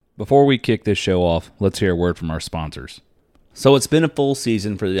Before we kick this show off, let's hear a word from our sponsors. So it's been a full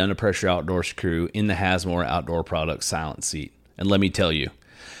season for the Under Pressure Outdoors crew in the Hasmore Outdoor Products Silent Seat. And let me tell you,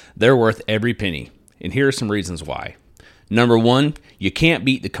 they're worth every penny. And here are some reasons why. Number one, you can't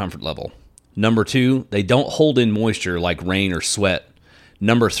beat the comfort level. Number two, they don't hold in moisture like rain or sweat.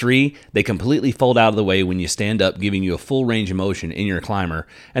 Number three, they completely fold out of the way when you stand up, giving you a full range of motion in your climber.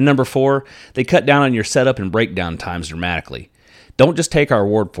 And number four, they cut down on your setup and breakdown times dramatically. Don't just take our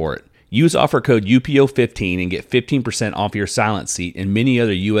word for it. Use offer code UPO15 and get 15% off your Silent Seat and many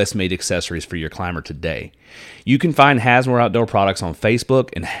other U.S.-made accessories for your climber today. You can find Hasmore Outdoor Products on Facebook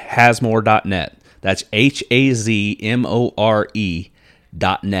and hasmore.net. That's HAZMORE.net,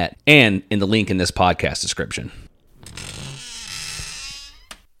 and in the link in this podcast description.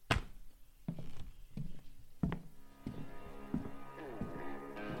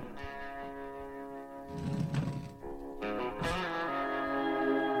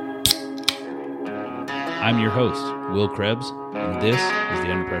 I'm your host, Will Krebs, and this is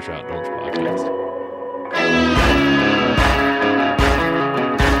the Under Pressure Outdoors Podcast.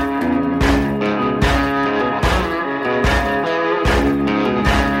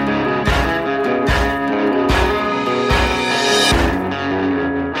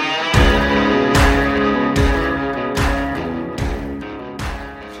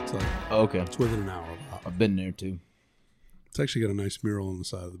 Okay. It's within an hour. I've been there too. It's actually got a nice mural on the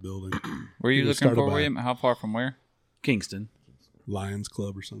side of the building. Where are you looking for, William? How far from where? Kingston. Lions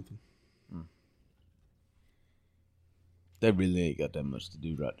Club or something. They really ain't got that much to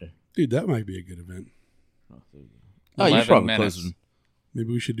do right there. Dude, that might be a good event. Oh, you're 11 probably minutes. closer.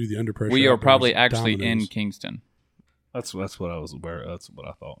 Maybe we should do the Under Pressure. We are Outdoors probably actually in Domino's. Kingston. That's what I was aware of. That's what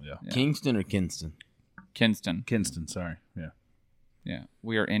I thought, yeah. Kingston or Kinston? Kinston, sorry. Yeah. Yeah,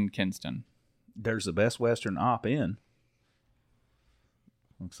 we are in Kinston. There's the Best Western Op in.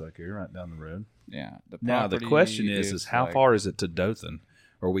 Looks like you're right down the road. Yeah. Now, the question is how like- far is it to Dothan?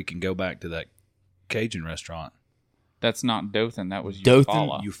 Or we can go back to that Cajun restaurant. That's not Dothan. That was Dothan?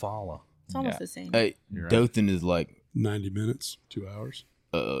 Eufaula. Eufaula. It's almost Yeah. the same. Hey, You're right. Dothan is like, 90 minutes, 2 hours.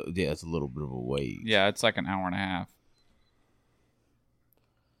 yeah, it's a little bit of a wait. Yeah, it's like an hour and a half.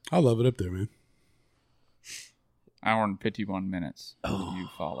 I love it up there, man. Hour and 51 minutes.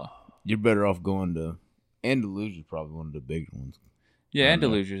 Eufaula. You're better off going to Andalusia, is probably one of the bigger ones. Yeah, I don't know.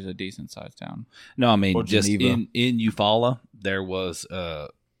 Andalusia is a decent sized town. No, I mean, Or just Geneva. in Eufaula, there was a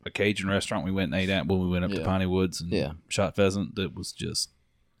Cajun restaurant we went and ate at when we went up to Yeah. Piney Woods and Yeah. shot pheasant that was just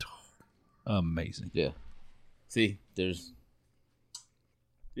amazing. Yeah. See, there's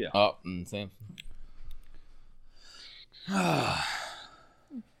Yeah. Up and Samson.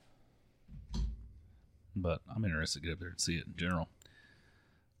 But I'm interested to get up there and see it in general.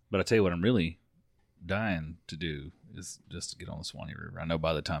 But I tell you what, I'm really dying to do is just to get on the Swanee River. I know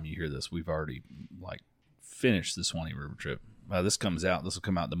by the time you hear this, we've already finished the Swanee River trip. This will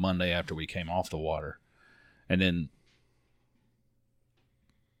come out the Monday after we came off the water. And then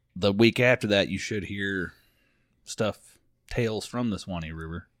the week after that, you should hear tales from the Swanee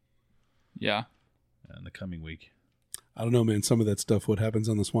River Yeah. in the coming week. I don't know, man. Some of that stuff, what happens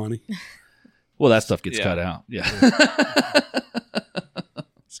on the Swanee? Well, that stuff gets Yeah. cut out. Yeah.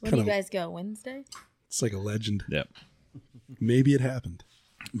 It's When kind do of, you guys go? Wednesday? it's like a legend. Yep. Maybe it happened.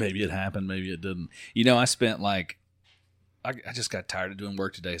 Maybe it happened. Maybe it didn't. You know, I spent I just got tired of doing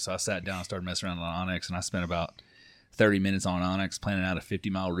work today, so I sat down and started messing around on Onyx, and I spent about 30 minutes on Onyx planning out a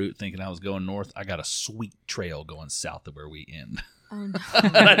 50-mile route thinking I was going north. I got a sweet trail going south of where we end. Oh, no.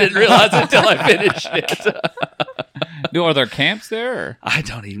 And I didn't realize it until I finished it. Are there camps there? Or?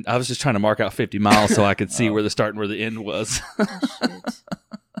 I was just trying to mark out 50 miles so I could see where the start and where the end was. Oh, shoot.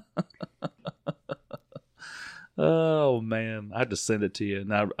 Oh, man. I had to send it to you.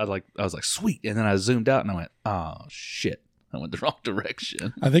 And I was like, sweet. And then I zoomed out and I went, oh, shit. I went the wrong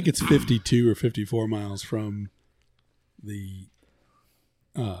direction. I think it's 52 or 54 miles from the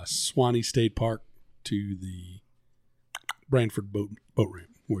Swanee State Park to the Brantford boat ramp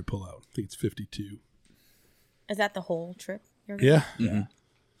where we pull out. I think it's 52. Is that the whole trip? You're going? Yeah. Mhm.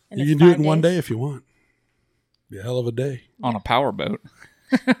 And You it's can do it 5 in one days? day if you want. Be a hell of a day. On a power boat.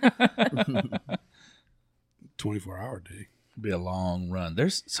 24-hour day. Be a long run.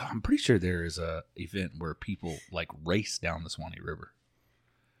 I'm pretty sure there is a event where people race down the Swanee River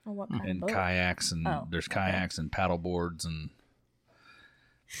Oh, what kind and of boat? kayaks, and Oh, there's okay. kayaks and paddle boards, and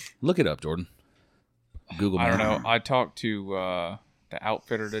look it up, Jordan. Google. I don't Map. know. I talked to the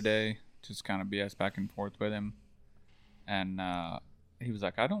outfitter today, just kind of BS back and forth with him, and he was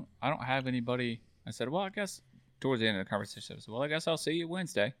like, "I don't have anybody." I said, "Well, I guess." Towards the end of the conversation, I said, "Well, I guess I'll see you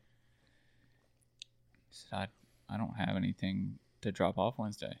Wednesday." He said, "I don't have anything to drop off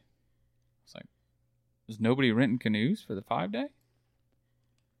Wednesday." was like, is nobody renting canoes for the 5-day?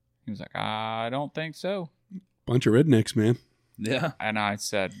 He was like, I don't think so. Bunch of rednecks, man. Yeah. And I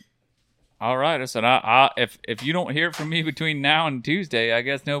said, all right. I said, if you don't hear from me between now and Tuesday, I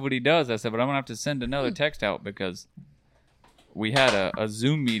guess nobody does. I said, but I'm going to have to send another text out because we had a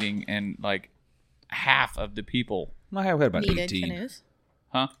Zoom meeting and like half of the people. I have had about Needed 18. canoes.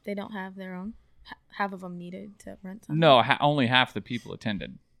 Huh? They don't have their own. Half of them needed to rent something. No, only half the people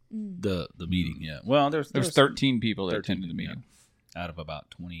attended. The meeting, yeah. Well, there's 13 people that 13, attended the meeting. out of about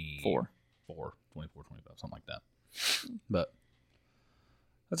 24, 25, something like that. But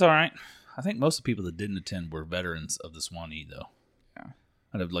that's all right. I think most of the people that didn't attend were veterans of the Swanee, though. Yeah.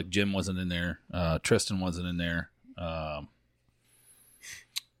 I know, like Jim wasn't in there. Tristan wasn't in there.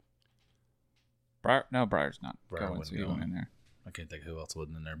 Briar's not Briar going, so wasn't he went going. in there. I can't think of who else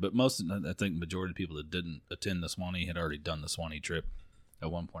wasn't in there. But I think majority of people that didn't attend the Swanee had already done the Swanee trip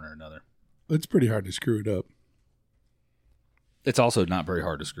at one point or another. It's pretty hard to screw it up. It's also not very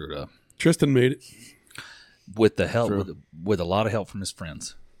hard to screw it up. Tristan made it. With the help, True. with a lot of help from his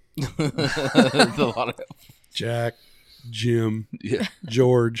friends. There's a lot of Jack, Jim, Yeah.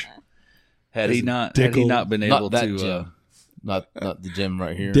 George, Had he not Dickle. been able not that to, gym. Not the gym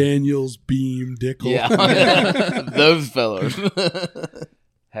right here. Daniels, Beam, Dickel. Yeah, those fellows.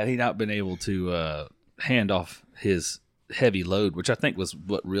 had he not been able to hand off his heavy load, which I think was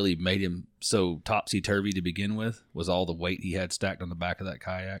what really made him so topsy turvy to begin with, was all the weight he had stacked on the back of that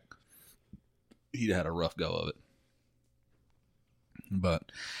kayak. He'd had a rough go of it. But,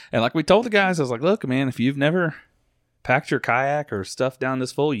 and like we told the guys, I was like, look, man, if you've never packed your kayak or stuff down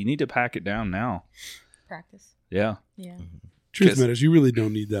this full, you need to pack it down now. Practice. Yeah. Yeah. Truth matters, you really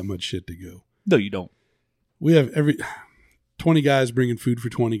don't need that much shit to go. No, you don't. We have 20 guys bringing food for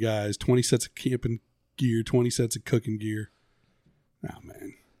 20 guys, 20 sets of camping gear, 20 sets of cooking gear. Oh,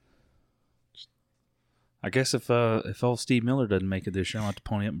 man. I guess if old Steve Miller doesn't make it this year, I'll have to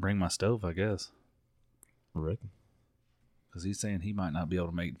pony up and bring my stove, I guess. I reckon. Because he's saying he might not be able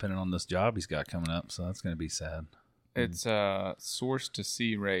to make it depending on this job he's got coming up, so that's going to be sad. It's a source to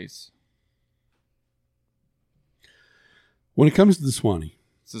sea race. When it comes to the Swanee,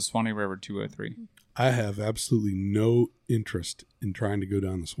 It's the Swanee River 203. I have absolutely no interest in trying to go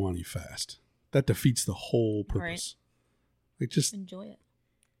down the Swanee fast. That defeats the whole purpose. Like, just Enjoy it.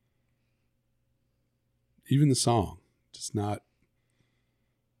 even the song does not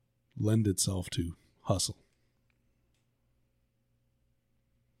lend itself to hustle.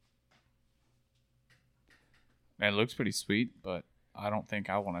 It looks pretty sweet, but I don't think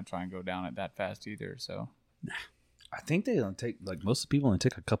I want to try and go down it that fast either. So I think they don't take, like, most people only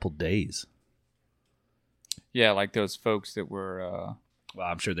take a couple days. yeah, like those folks that were. Well,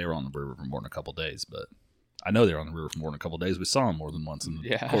 I'm sure they were on the river for more than a couple days, but I know they were on the river for more than a couple days. We saw them more than once in the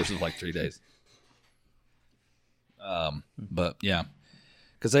Yeah. course of like 3 days. But yeah,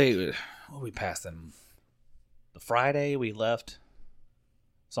 because we passed them the Friday we left.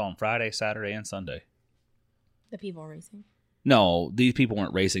 Saw them Friday, Saturday, and Sunday. The people racing. No, these people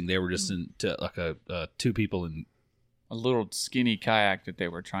weren't racing. They were just like two people in. A little skinny kayak that they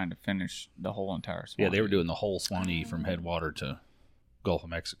were trying to finish the whole entire Swanee. Yeah, they were doing the whole Swanee from headwater to Gulf of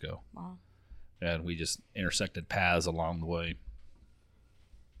Mexico, Wow. and we just intersected paths along the way.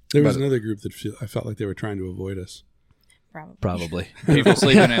 There was But- another group that I felt like they were trying to avoid us. Probably. Probably. people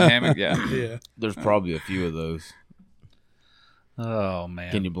sleeping in hammock. Yeah. Yeah. There's probably a few of those. Oh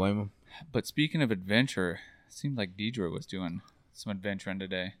man. Can you blame them? But speaking of adventure, it seemed like Deidre was doing some adventuring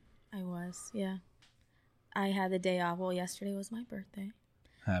today. I was, yeah. I had the day off. Well, yesterday was my birthday.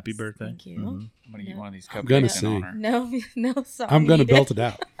 Happy birthday. Thank you. I'm gonna eat Yeah. one of these I'm gonna cupcakes in sing. honor. No, no song. I'm going to needed. belt it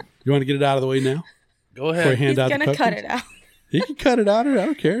out. You want to get it out of the way now? Go Before I hand He's out gonna the cut cupcakes? it out. He can cut it out. I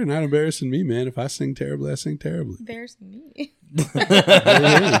don't care. Not embarrassing me, man. If I sing terribly, I sing terribly. There's me.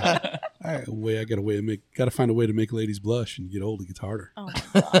 I got to find a way to make ladies blush, and get old, it gets harder. Oh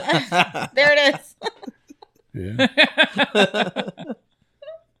my god. There it is. Yeah.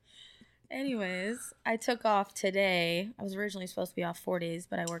 Anyways, I took off today. I was originally supposed to be off 4 days,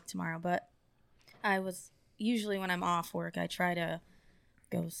 but I work tomorrow. But I was usually when I'm off work, I try to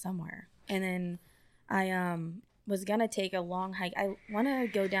go somewhere. And then I was gonna take a long hike. I want to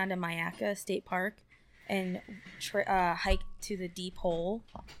go down to Mayaca State Park and hike to the Deep Hole,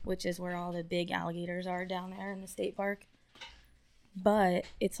 which is where all the big alligators are down there in the state park. But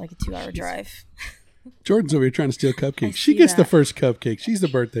it's like a 2-hour drive. Jordan's over here trying to steal I cupcakes. She see gets the that. first cupcake. She's the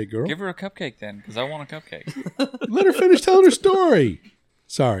birthday girl. Give her a cupcake then, because I want a cupcake. Let her finish telling her story.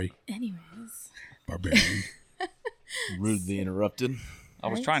 Sorry, Anyways, barbarian. Rudely interrupted. I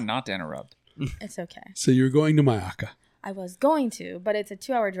was Right? trying not to interrupt. it's okay. So you were going to Mayaca. I was going to, but it's a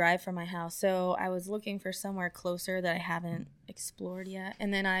 2-hour drive from my house. So I was looking for somewhere closer that I haven't explored yet.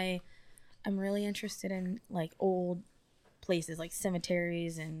 And then I'm really interested in like old places like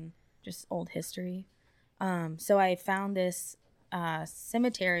cemeteries and just old history. So I found this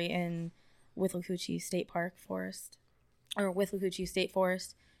cemetery in Withlacoochee State Forest.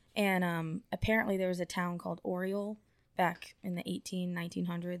 And apparently there was a town called Oriole back in the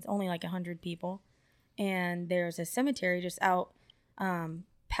 1900s, only like 100 people. And there's a cemetery just out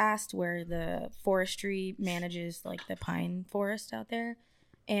past where the forestry manages like the pine forest out there.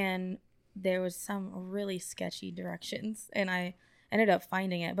 And there was some really sketchy directions, and I ended up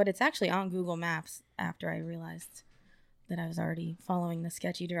finding it. But it's actually on Google Maps after I realized that I was already following the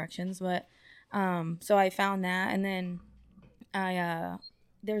sketchy directions. But so I found that, and then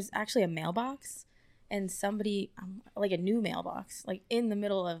there's actually a mailbox, and somebody like a new mailbox, like in the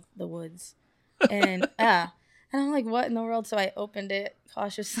middle of the woods, and and I'm like, what in the world? So I opened it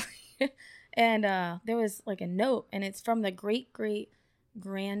cautiously, and there was like a note, and it's from the great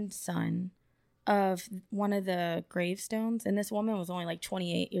grandson of one of the gravestones, and this woman was only like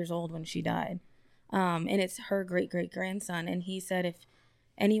 28 years old when she died, and it's her great grandson. And he said, if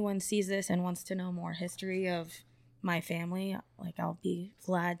anyone sees this and wants to know more history of my family, like, I'll be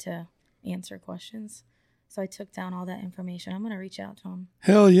glad to answer questions. So I took down all that information. I'm gonna reach out to him.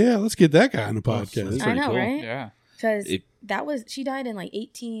 Hell yeah, let's get that guy on the podcast. That's I pretty know, cool. right? Yeah. Because she died in like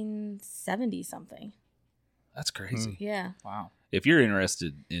 1870 something. That's crazy. Yeah. Wow. If you're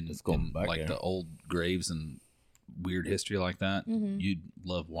interested in, Let's go back like there. the old graves and weird history like that, Mhm. you'd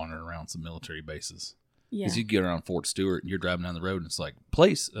love wandering around some military bases. Yeah. Because you get around Fort Stewart and you're driving down the road and it's like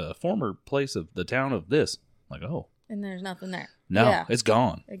former place of the town of this. Like, oh And there's nothing there. no, Yeah. it's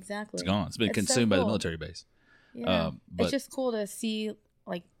gone. Exactly. It's gone. It's been It's so consumed by the cool. military base. Yeah. But It's just cool to see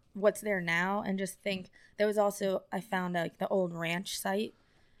like what's there now, and just think there was also, I found like the old ranch site,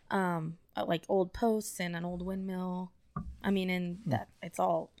 like old posts and an old windmill. I mean, and that it's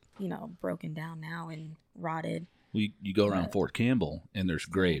all, broken down now and rotted. you go around But- Fort Campbell and there's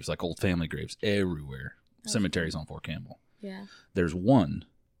graves, like old family graves everywhere. That's Cemeteries on Fort Campbell. Yeah. There's one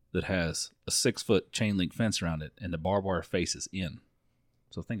that has a 6-foot chain link fence around it and the barbed wire faces in.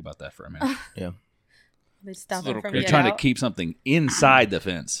 So think about that for a minute. Yeah. They stop It's a them little from They're getting trying to out. keep something inside the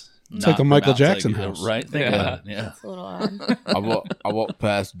fence. It's not like a from Michael outside, Jackson house. Right? Think Yeah. about it. Yeah. It's a little odd. I walked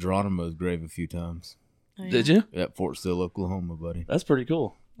past Geronimo's grave a few times. Oh, yeah. Did you? At Fort Sill, Oklahoma, buddy. That's pretty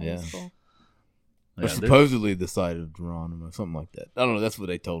cool. That's Yeah. cool. Yeah, Or they're- supposedly the site of Geronimo, something like that. I don't know. That's what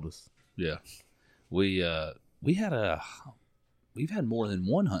they told us. Yeah, we've had more than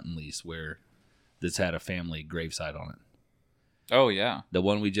one hunting lease where that's had a family gravesite on it. Oh yeah. The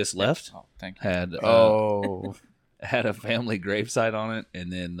one we just left Oh, thank you. had had a family gravesite on it,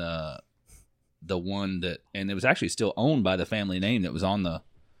 and then the one and it was actually still owned by the family name that was on the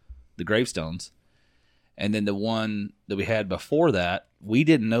gravestones. And then the one that we had before that, we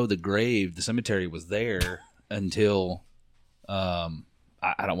didn't know the cemetery was there until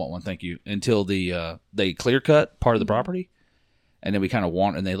I don't want one, thank you. Until they clear cut part of the property, and then we kind of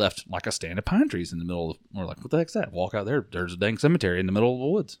and they left like a stand of pine trees in the middle. We're like, what the heck's that? Walk out there. There's a dang cemetery in the middle of the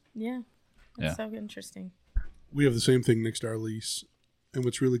woods. Yeah. That's so interesting. We have the same thing next to our lease. And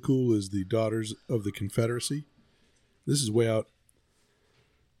what's really cool is the Daughters of the Confederacy. This is way out.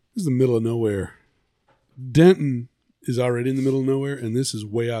 This is the middle of nowhere. Denton is already in the middle of nowhere, and this is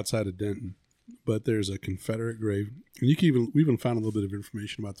way outside of Denton. But there's a Confederate grave. And we even found a little bit of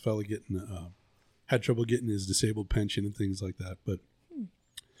information about the fella had trouble getting his disabled pension and things like that. But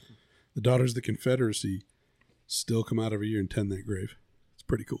the Daughters of the Confederacy still come out every year and tend that grave. It's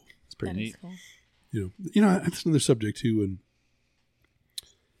pretty cool. It's pretty That neat. is cool. That's another subject too, and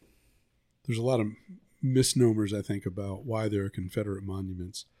there's a lot of misnomers, I think, about why there are Confederate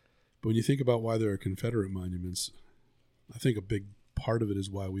monuments. But when you think about why there are Confederate monuments, I think a big part of it is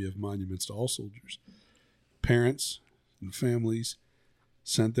why we have monuments to all soldiers. Parents and families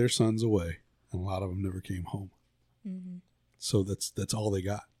sent their sons away, and a lot of them never came home. Mm-hmm. So that's all they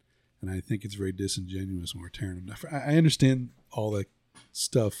got. And I think it's very disingenuous when we're tearing them down. I understand all that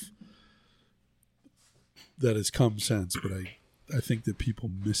stuff that has come since, but I think that people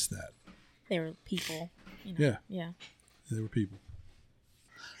miss that. They were people. Yeah. Yeah. They were people.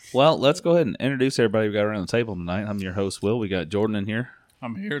 Well, let's go ahead and introduce everybody we got around the table tonight. I'm your host, Will. We got Jordan in here.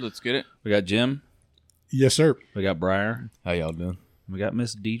 I'm here. Let's get it. We got Jim. Yes, sir. We got Briar. How y'all doing? We got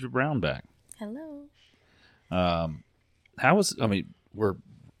Miss Deidre Brown back. Hello. We're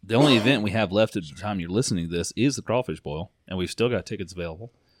the only event we have left at the time you're listening to this is the Crawfish Boil, and we've still got tickets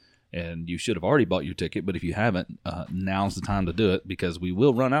available. And you should have already bought your ticket, but if you haven't, now's the time to do it because we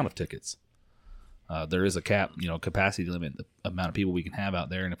will run out of tickets. There is a cap, capacity limit, the amount of people we can have out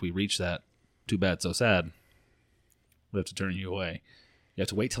there, and if we reach that, too bad, so sad. We have to turn you away. You have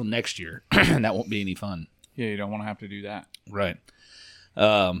to wait till next year, and that won't be any fun. Yeah, you don't want to have to do that. Right.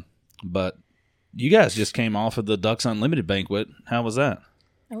 But you guys just came off of the Ducks Unlimited banquet. How was that?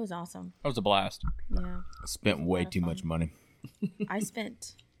 It was awesome. That was a blast. Yeah. I spent way of too fun. much money. I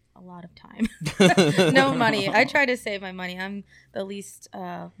spent a lot of time. No money. I try to save my money. I'm the least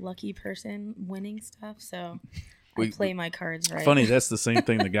lucky person winning stuff, so I play my cards right. Funny, that's the same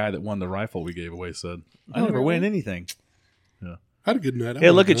thing the guy that won the rifle we gave away said. I Oh, never really? win anything. I had a good night.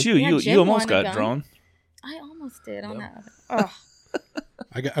 Hey, look at you. Yeah, You Jim almost won a got gun. drawn. I almost did on that. Oh,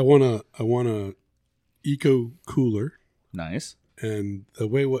 I won a eco cooler, Nice. and the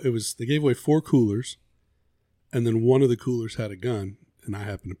way it was, they gave away 4 coolers, and then one of the coolers had a gun, and I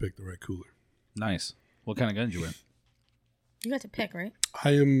happened to pick the right cooler. Nice. What kind of gun did you win? you got to pick, right?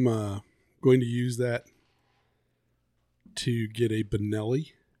 I am going to use that to get a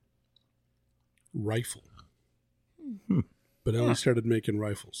Benelli rifle. Benelli started making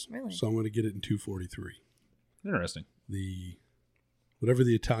rifles, Really? so I'm going to get it in 243. Interesting. The whatever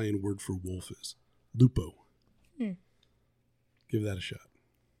the Italian word for wolf is, lupo. Give that a shot.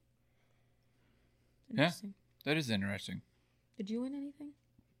 Interesting. That is interesting. Did you win anything?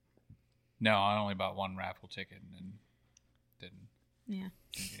 No, I only bought one raffle ticket and didn't Yeah.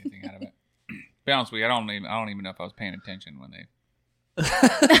 get anything out of it. Be honest with you, I don't even know if I was paying attention when they.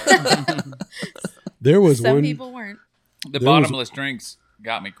 There was Some one. people weren't. The There was- bottomless drinks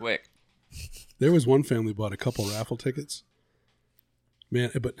got me quick. There was one family bought a couple raffle tickets. Man,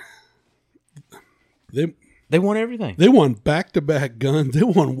 but They won everything. they won back-to-back guns. They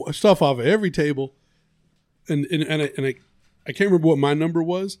won stuff off of every table, and I can't remember what my number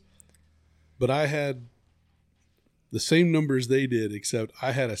was, but I had the same numbers they did, except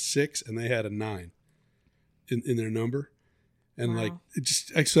I had a 6 and they had a 9 in their number, and Wow. like it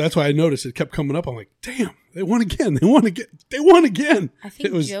just so that's why I noticed it kept coming up. I'm like, damn, they won again. They won again. They won again. I think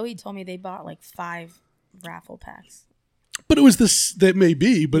It was, Joey told me they bought like 5 raffle packs. but it was this that may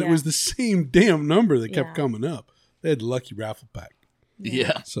be, but it Yeah. was the same damn number that kept Yeah. coming up. They had the lucky raffle pack.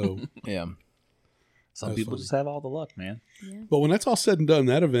 Yeah. So. Yeah. Some That's people funny. just have all the luck, man. Yeah. But when that's all said and done,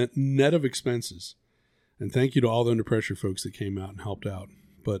 that event, net of expenses, and thank you to all the Under Pressure folks that came out and helped out,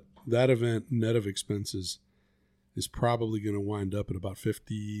 but that event, net of expenses, is probably going to wind up at about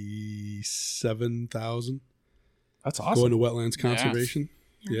 $57,000 That's going to wetlands conservation.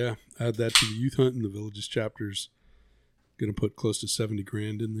 Yeah. Add that to the youth hunt, and the villages chapter's going to put close to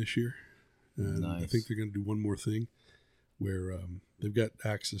 $70,000 in this year. And I Nice. think they're going to do one more thing where they've got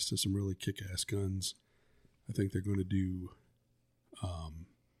access to some really kick-ass guns. I think they're going to do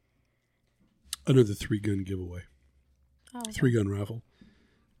another 3-gun giveaway, Oh, okay. 3-gun raffle.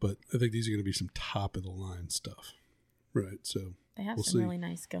 But I think these are going to be some top-of-the-line stuff. Right, so, They have we'll some see. really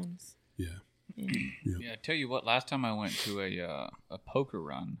nice guns. yeah. Yeah. Yeah, I tell you what. Last time I went to a poker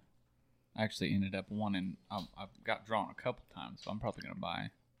run, I actually ended up winning. I got drawn a couple times, so I'm probably gonna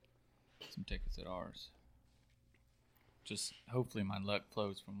buy some tickets at ours. Just hopefully my luck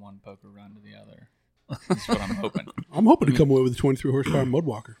flows from one poker run to the other. That's what I'm hoping. I'm hoping to come away with a 23-horsepower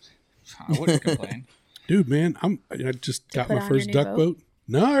Mudwalker. I wouldn't complain. Dude, man, I just got put my on first your new duck boat.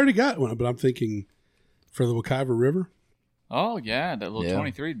 No, I already got one, but I'm thinking for the Wekiva River, Oh yeah, that little Yeah.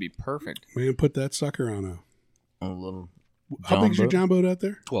 23 would be perfect. man, put that sucker on A little. how John big's your boat? John boat out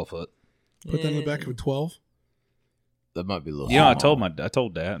there? 12 foot. Put that in the back of a 12. That might be a little. You know, I small.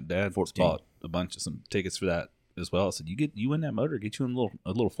 told Dad 14. bought a bunch of some tickets for that as well. I said, you win that motor, get you in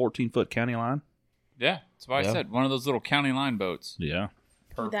a little 14-foot county line. Yeah, that's why I Yeah. said one of those little county line boats. Yeah.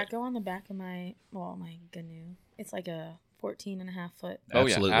 Would that Perfect. go on the back of my canoe? It's like a 14.5 foot. Oh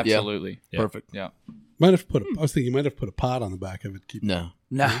Absolutely. yeah, absolutely. Yeah. Perfect. Yeah. Might have put. I was thinking you might have put a pot on the back of it. Keep. No.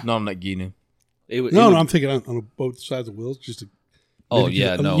 Nah. Not on that Ginu. No, I'm thinking on both sides of wheels, just to. Oh, maybe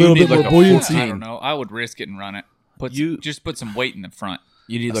yeah, get a no. little You bit need more like a buoyancy. 14. I don't know. I would risk it and run it. Just put some weight in the front.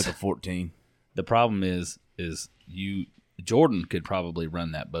 You need like a 14. The problem is Jordan could probably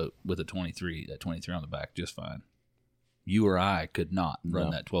run that boat with that 23 on the back just fine. You or I could not run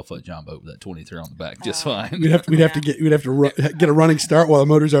No. that 12-foot John boat with that 23 on the back just fine. We'd have to get a running start while the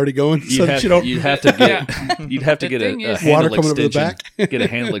motor's already going, so that you don't. You'd have to The get thing a is- handle Water coming over the extension. back? Get a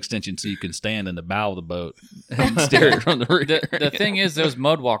handle extension so you can stand in the bow of the boat and steer it from the rear. The thing is, those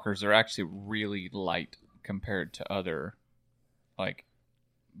mud walkers are actually really light compared to other like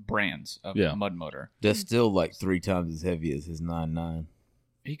brands of Yeah. mud motor. That's still like 3 times as heavy as his 9.9.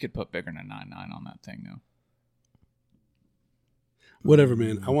 He could put bigger than a 9.9 on that thing though. Whatever,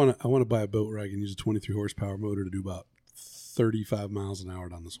 man. I want to buy a boat where I can use a 23 horsepower motor to do about 35 miles an hour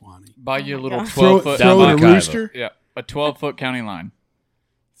down the Swanee. Buy you a my little God. 12-foot. Throwing a Kaiva. rooster? Yeah, a 12-foot county line.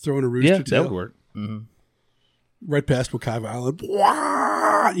 Throwing a rooster Yeah, that tail would work. right past Wekiva Island.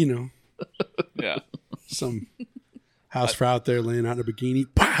 Wah! You know, Yeah. some housefrau out there laying out in a bikini.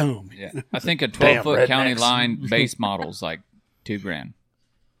 Boom! Yeah. I think a Damn 12-foot county rednecks. line base model's like $2,000.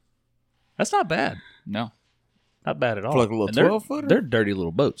 That's not bad. No. Not bad at all. For like a little And they're- 12-footer? They're dirty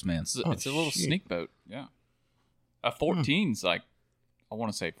little boats, man. It's a little shit. sneak boat. Yeah. A 14's like, I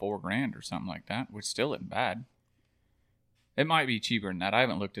want to say $4,000 or something like that, which still isn't bad. It might be cheaper than that. I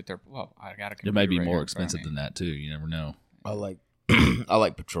haven't looked at their. Well, I got a. It may be more expensive than that too. You never know. I like I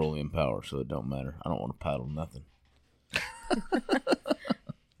like petroleum power, so it don't matter. I don't want to paddle nothing.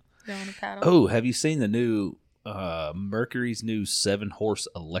 Don't want to paddle. Oh, have you seen the new Mercury's new 7-horse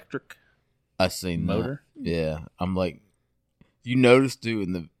electric? I seen that. Motor? Yeah, I'm like, you noticed too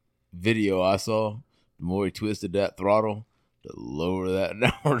in the video I saw, the more he twisted that throttle, the lower that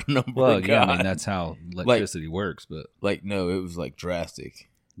hour number. Well, yeah, I got. mean that's how electricity works. But Like no, it was like drastic.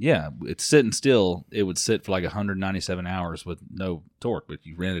 yeah, it's sitting still. It would sit for like 197 hours with no torque. But if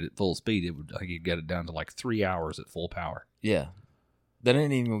you ran it at full speed, it would. I think you get it down to like 3 hours at full power. Yeah, that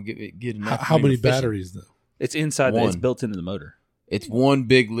ain't even gonna get enough. How to be many efficient. batteries though? It's inside. It's One. built into the motor. It's one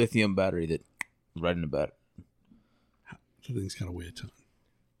big lithium battery that right in the battery. That thing's got to weigh a ton.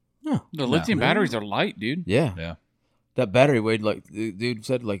 The lithium batteries are light, dude. Yeah, Yeah. that battery weighed like the dude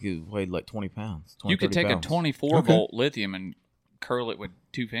said like it weighed like 20 pounds. 20, You could 30 take pounds. a 24-volt lithium and curl it with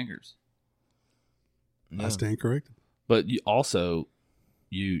 2 fingers. Yeah. I stand corrected. But you also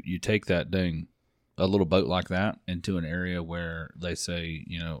you take that thing, a little boat like that, into an area where they say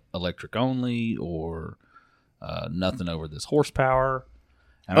electric only or nothing over this horsepower.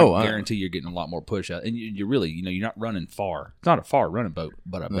 And I guarantee you're getting a lot more push out. And you really, you're not running far. It's not a far running boat,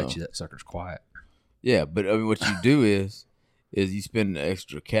 but I bet No. you that sucker's quiet. Yeah, but I mean, what you do is you spend the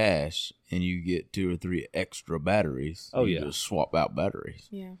extra cash and you get 2 or 3 extra batteries. Oh, You yeah. just swap out batteries.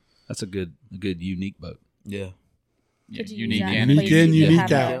 Yeah. That's a good unique boat. Yeah, Yeah, Could you unique use that and in a Unique place in, you unique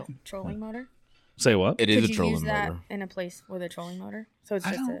have out. a trolling motor? Say what? it is Could a you trolling use that motor. in a place with a trolling motor? So it's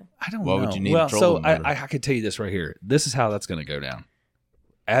I just don't Why know. would you need a well, so trolling motor? I could tell you this right here. This is how that's going to go down.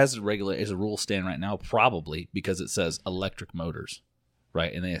 As a rule stand right now, probably because it says electric motors,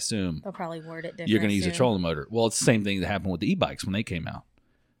 right? And they assume they'll probably word it different. you're going to use a soon. trolling motor. Well, it's the same thing that happened with the e-bikes when they came out,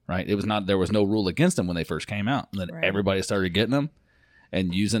 right? There was no rule against them when they first came out, and then Right. everybody started getting them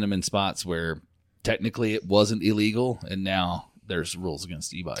and using them in spots where technically it wasn't illegal, and now there's rules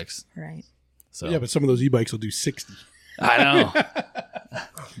against e-bikes. Right. So Yeah, but some of those e-bikes will do 60. I know.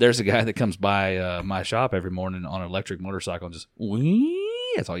 There's a guy that comes by my shop every morning on an electric motorcycle and just whee.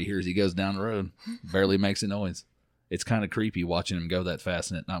 That's all you hear as he goes down the road. Barely makes a noise. It's kind of creepy watching him go that fast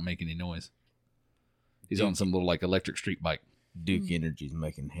and it not make any noise. He's on some little like electric street bike. Duke Energy's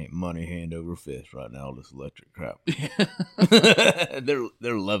making money hand over fist right now. All this electric crap.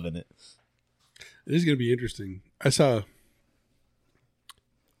 they're loving it. It is going to be interesting. I saw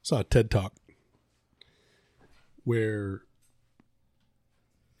a TED Talk where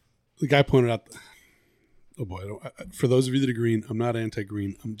the guy pointed out, oh boy, for those of you that are green, I'm not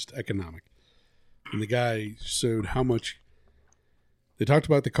anti-green, I'm just economic. And the guy showed how much, they talked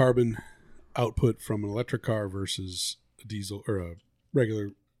about the carbon output from an electric car versus a diesel or a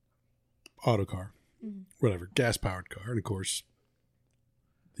regular auto car, whatever, gas-powered car. And of course,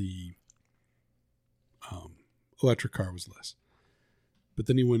 the electric car was less. But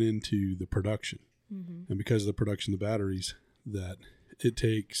then he went into the production. And because of the production of the batteries, that it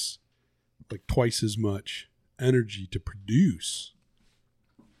takes like twice as much energy to produce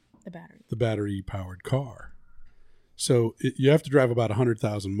the battery powered car. So you have to drive about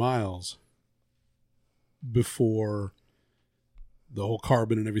 100,000 miles before the whole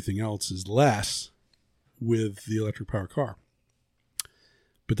carbon and everything else is less with the electric powered car.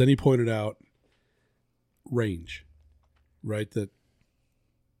 But then he pointed out range, right? That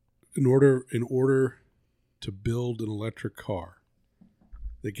in order to build an electric car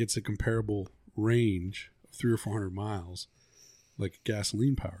that gets a comparable range of 300 or 400 miles, like a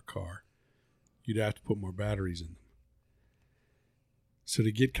gasoline powered car, you'd have to put more batteries in them. So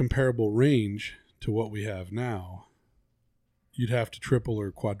to get comparable range to what we have now, you'd have to triple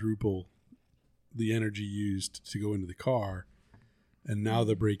or quadruple the energy used to go into the car, and now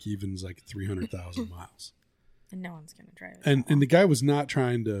the break even is like 300,000 miles. And no one's going to drive it. And the guy was not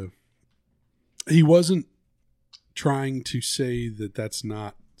trying to, he wasn't trying to say that that's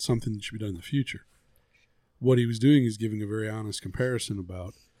not something that should be done in the future. What he was doing is giving a very honest comparison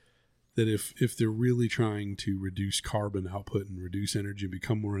about that if they're really trying to reduce carbon output and reduce energy and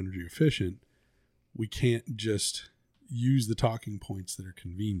become more energy efficient, we can't just use the talking points that are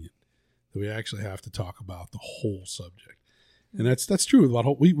convenient. That we actually have to talk about the whole subject. And that's true with a lot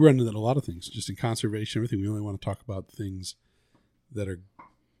of, we run into that a lot of things, just in conservation, everything. We only want to talk about things that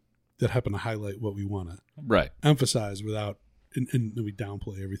happen to highlight what we want to Right. emphasize without, and we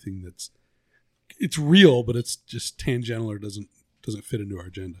downplay everything it's real, but it's just tangential or doesn't fit into our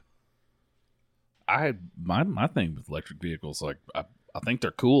agenda. My thing with electric vehicles, like I think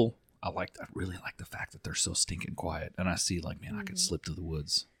they're cool. I really like the fact that they're so stinking quiet, and I see like, man, I could slip to the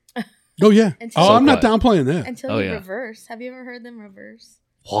woods. Oh yeah. Until- I'm not quiet. downplaying that. Until Oh, you yeah. reverse. Have you ever heard them reverse?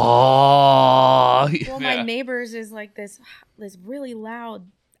 Oh, Well, my neighbor's is like this really loud,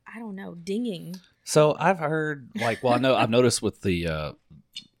 I don't know, dinging. so I've heard like, well, I know I've noticed with the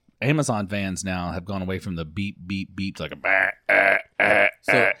Amazon vans now have gone away from the beep beep beep to like a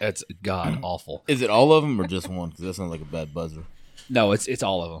So- it's god awful. Is it all of them or just one? Because that sounds like a bad buzzer. No, it's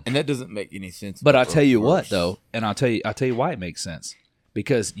all of them. And that doesn't make any sense. But I tell you what Reverse. though, and I'll tell you why it makes sense.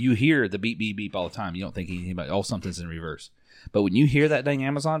 Because you hear the beep beep beep all the time. You don't think anything about something's in reverse. But when you hear that dang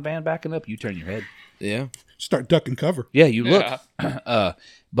Amazon van backing up, you turn your head. Yeah. Start duck and cover. Yeah, you look. Yeah.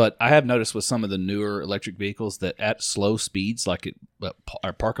 But I have noticed with some of the newer electric vehicles that at slow speeds, like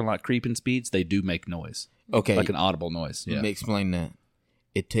our parking lot creeping speeds, they do make noise, Okay. like an audible noise. Yeah, Let me explain that.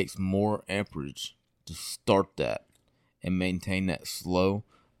 It takes more amperage to start that and maintain that slow.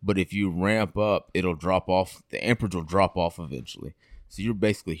 But if you ramp up, it'll drop off. The amperage will drop off eventually. So you're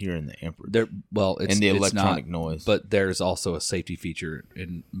basically hearing the amperage it's and the it's electronic not, noise. But there's also a safety feature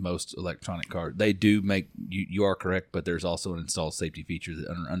in most electronic cars. They do make you are correct, but there's also an installed safety feature that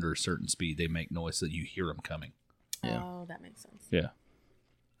under a certain speed they make noise so that you hear them coming. Yeah. Oh, that makes sense. Yeah,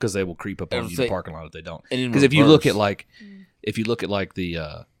 because they will creep up on It'll you in say- the parking lot if they don't. And in Because if you look at reverse-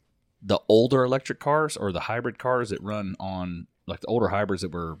 the older electric cars or the hybrid cars that run on like the older hybrids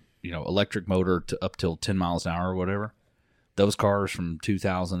that were electric motor to up till 10 miles an hour or whatever, those cars from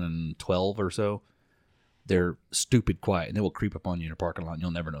 2012 or so, they're stupid quiet and they will creep up on you in a parking lot and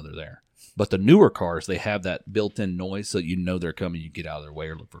you'll never know they're there. But the newer cars, they have that built-in noise so you know they're coming. You get out of their way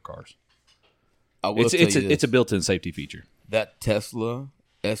or look for cars. I will It's tell you this. it's a built-in safety feature. That Tesla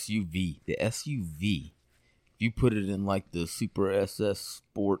SUV, the SUV, if you put it in like the Super SS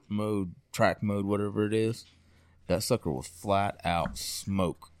Sport mode, track mode, whatever it is, that sucker will flat out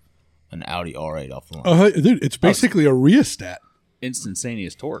smoke an Audi R8 off the line. Oh, hey, dude, it's basically a rheostat.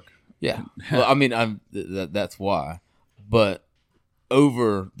 Instantaneous torque. Yeah. Well, I mean, that's why. But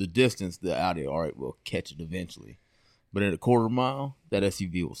over the distance, the Audi R8 will catch it eventually. But at a quarter mile, that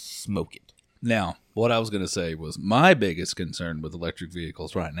SUV will smoke it. Now, what I was going to say was my biggest concern with electric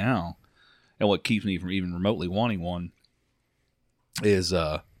vehicles right now, and what keeps me from even remotely wanting one, is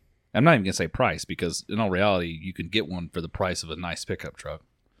I'm not even going to say price, because in all reality, you can get one for the price of a nice pickup truck.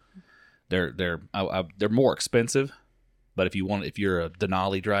 They're more expensive, but if you're a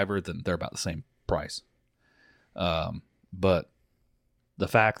Denali driver, then they're about the same price. But the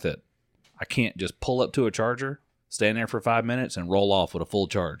fact that I can't just pull up to a charger, stand there for 5 minutes, and roll off with a full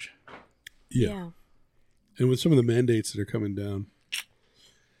charge. Yeah. And with some of the mandates that are coming down,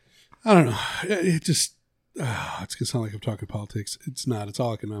 I don't know. It just, it's going to sound like I'm talking politics. It's not. It's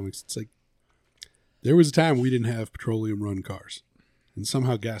all economics. It's like there was a time we didn't have petroleum-run cars, and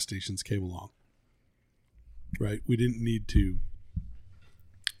somehow gas stations came along. Right? We didn't need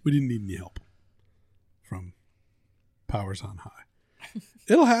any help from powers on high.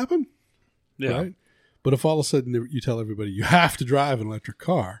 It'll happen. Right? But if all of a sudden you tell everybody you have to drive an electric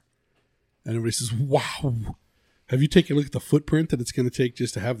car, and everybody says, "Wow, have you taken a look at the footprint that it's going to take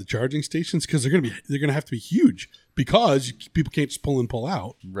just to have the charging stations? Because they're going to have to be huge because people can't just pull in, pull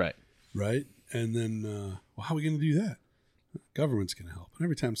out, Right. right? And then, well, how are we going to do that? Government's going to help. And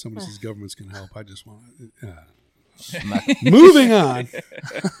every time somebody says government's going to help, I just want to. Moving on.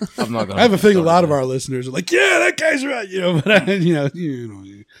 I'm not gonna I have a thing. A start lot that. of our listeners are like, "Yeah, that guy's right," but it's You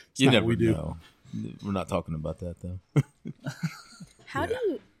not never what we do. know. We're not talking about that though. How do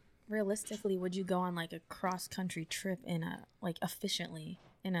you realistically would you go on like a cross country trip efficiently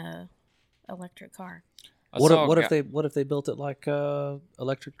in a electric car? What if they built it like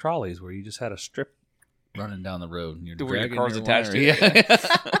electric trolleys where you just had a strip running down the road and you're To where your dragging car's your attached wire? to it.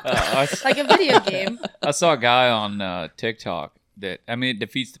 Yeah. Like a video game. I saw a guy on TikTok that, I mean, it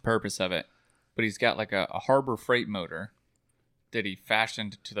defeats the purpose of it, but he's got like a Harbor Freight motor that he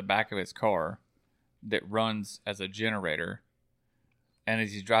fashioned to the back of his car that runs as a generator, and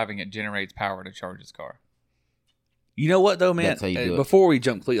as he's driving, it generates power to charge his car. You know what though, man? That's how you do it. Before we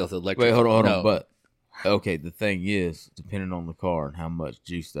jump completely off the electric, Wait, hold on. no. But okay, the thing is, depending on the car and how much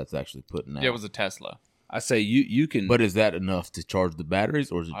juice that's actually putting out. Yeah, it was a Tesla. I say you can. But is that enough to charge the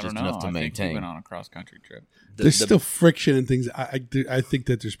batteries, or is it I just don't know. enough to I think he maintain? went on a cross country trip. There's still friction and things. I think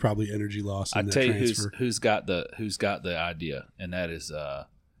that there's probably energy loss in I that tell you transfer. who's got the idea, and that is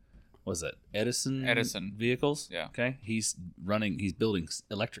was it Edison vehicles? Yeah. Okay. He's building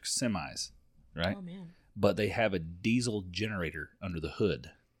electric semis, right? Oh man. But they have a diesel generator under the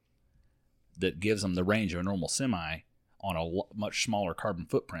hood that gives them the range of a normal semi on a much smaller carbon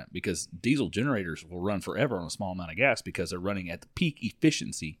footprint, because diesel generators will run forever on a small amount of gas because they're running at the peak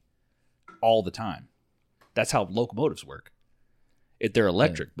efficiency all the time. That's how locomotives work. They're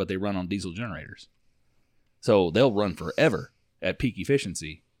electric, but they run on diesel generators. So they'll run forever at peak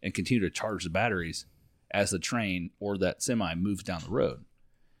efficiency and continue to charge the batteries as the train or that semi moves down the road.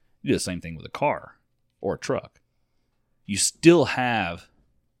 You do the same thing with a car or a truck. You still have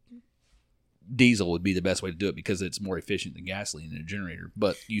diesel would be the best way to do it because it's more efficient than gasoline in a generator,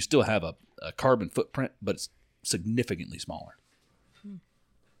 but you still have a carbon footprint, but it's significantly smaller.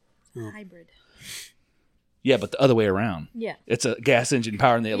 Hybrid. Yeah, but the other way around. Yeah. It's a gas engine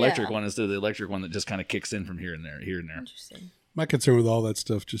powering the electric Yeah. one instead of the electric one that just kind of kicks in from here and there. Interesting. My concern with all that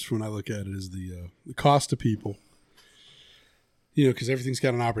stuff, just when I look at it, is the cost to people. Because everything's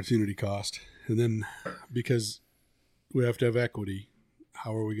got an opportunity cost, and then because we have to have equity,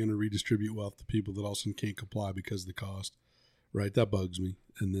 how are we going to redistribute wealth to people that also can't comply because of the cost? Right, that bugs me.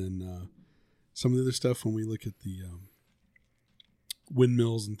 And then some of the other stuff, when we look at the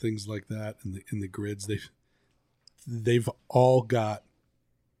windmills and things like that, and the grids, they've all got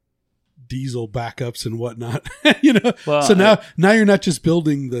diesel backups and whatnot. Well, so now you're not just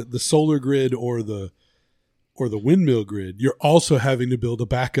building the solar grid or the windmill grid, you're also having to build a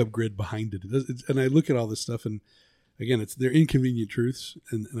backup grid behind it. And I look at all this stuff, and again, they're inconvenient truths.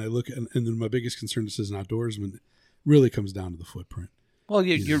 And I look at, and then my biggest concern, just as an outdoorsman, really comes down to the footprint. Well,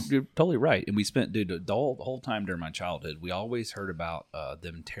 you're totally right. And we spent, the whole time during my childhood, we always heard about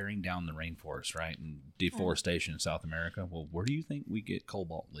them tearing down the rainforest, right? And deforestation in South America. Well, where do you think we get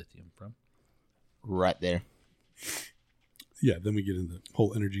cobalt lithium from? Right there. Yeah, then we get into the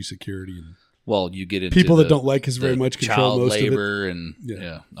whole energy security and Well, you get into people that don't like us very the much control child most labor and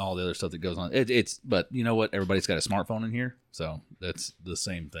Yeah. all the other stuff that goes on. But you know what? Everybody's got a smartphone in here, so that's the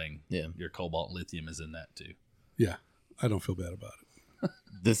same thing. Yeah. Your cobalt lithium is in that too. of it. Yeah, I don't feel bad about it.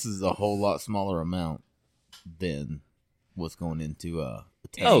 This is a whole lot smaller amount than what's going into a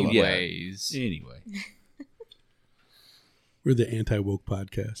Oh, Tesla. yeah. Anyways. Anyway, We're the anti-woke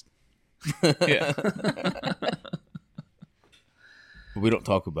podcast. Yeah. But we don't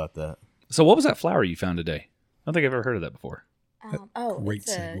talk about that. so what was that flower you found today? I don't think I've ever heard of that before. Great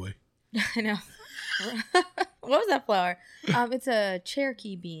it's segue. I know. What was that flower? It's a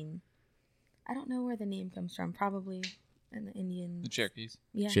Cherokee bean. I don't know where the name comes from. Probably in the Indian. The Cherokees.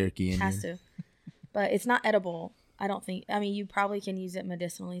 Yeah, Cherokee has Indian. to. But it's not edible. I don't think. I mean, you probably can use it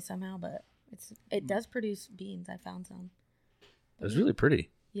medicinally somehow, but it does produce beans. I found some. It was really pretty.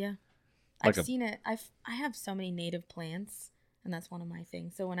 Yeah, Like I've seen it. I have so many native plants, and that's one of my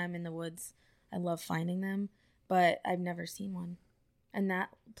things. So when I'm in the woods, I love finding them, but I've never seen one. And that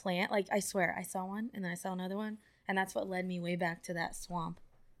plant, like I swear, I saw one, and then I saw another one, and that's what led me way back to that swamp.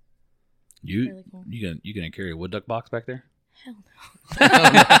 Really cool. You gonna carry a wood duck box back there? Hell no.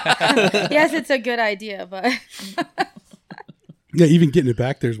 Yes, it's a good idea, but Yeah, even getting it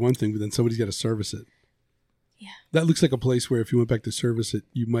back there is one thing, but then somebody's got to service it. yeah. That looks like a place where if you went back to service it,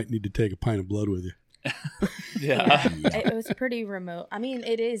 you might need to take a pint of blood with you. Yeah. It was pretty remote. I mean,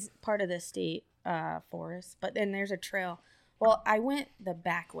 it is part of the state forest, but then there's a trail. Well, I went the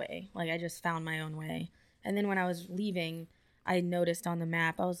back way. Like, I just found my own way. And then when I was leaving, I noticed on the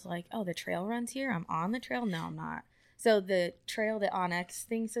map, I was like, oh, the trail runs here? I'm on the trail? No, I'm not. So the trail that Onyx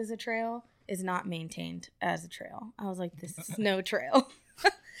thinks is a trail is not maintained as a trail. I was like, this is no trail.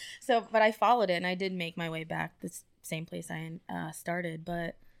 But I followed it, and I did make my way back the same place I started.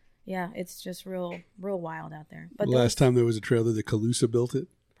 But yeah, it's just real wild out there. But The last time there was a trail there, the Calusa built it.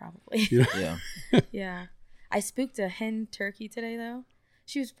 probably. Yeah. Yeah. I spooked a hen turkey today, though.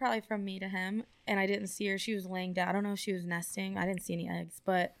 She was probably from me to him, and I didn't see her. She was laying down. I don't know if she was nesting. I didn't see any eggs,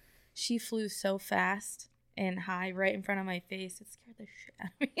 but she flew so fast and high right in front of my face. It scared the shit out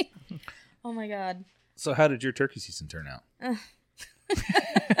of me. Oh, my God. So how did your turkey season turn out?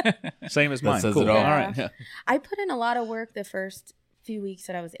 Same as mine. says Cool. it all. All right. Yeah. I put in a lot of work the first few weeks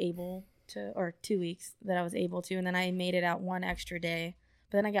that I was able to, or 2 weeks that I was able to, and then I made it out one extra day.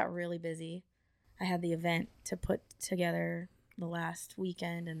 But then I got really busy. I had the event to put together the last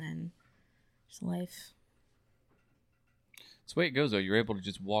weekend, and then just life. It's the way it goes, though. You're able to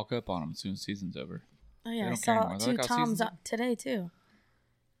just walk up on them as soon as season's over. Oh They yeah, I don't care saw anymore. They're 2 like, "Oh, toms season's up." today too.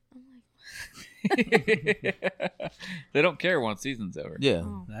 I'm like, They don't care once season's over. Yeah.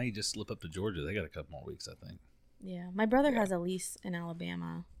 Oh. Now you just slip up to Georgia. They got a couple more weeks, I think. Yeah, my brother has a lease in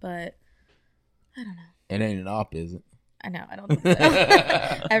Alabama, but I don't know. It ain't an op, is it? I know, I don't think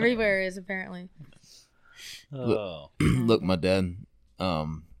so. Everywhere is apparently. Oh, Look, my dad, my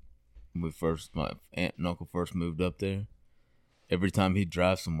aunt and uncle first moved up there. Every time he'd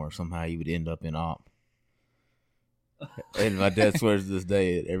drive somewhere, somehow he would end up in op. And my dad swears to this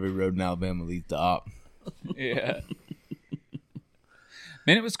day that every road in Alabama leads to op. Yeah.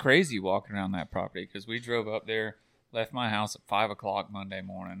 Man, it was crazy walking around that property because we drove up there, left my house at 5 o'clock Monday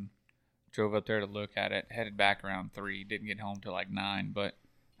morning, drove up there to look at it, headed back around 3, didn't get home till like 9. But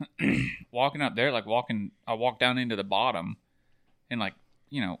walking up there, I walked down into the bottom and like,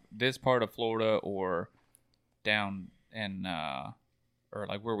 you know, this part of Florida or down in, or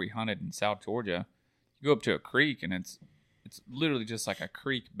like where we hunted in South Georgia, you go up to a creek and it's literally just like a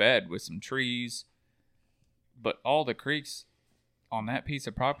creek bed with some trees. But all the creeks on that piece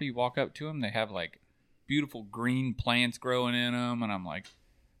of property, you walk up to them, they have like beautiful green plants growing in them. And I'm like,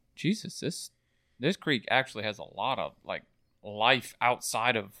 Jesus, this creek actually has a lot of like life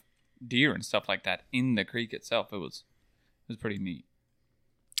outside of deer and stuff like that in the creek itself. It was pretty neat.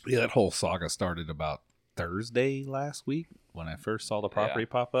 yeah. That whole saga started about Thursday last week when I first saw the property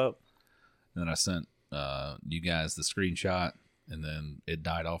pop up. And then I sent you guys the screenshot, and then it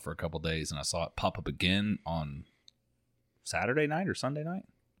died off for a couple days, and I saw it pop up again on Saturday night or Sunday night.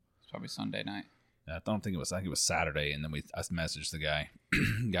 It's probably Sunday night. I don't think it was. I think it was Saturday, and then I messaged the guy,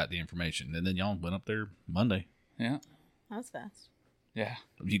 got the information, and then y'all went up there Monday. Yeah. That was fast. Yeah.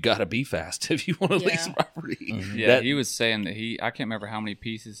 You got to be fast if you want to lease Yeah. property. Mhm. Yeah. That- He was saying that I can't remember how many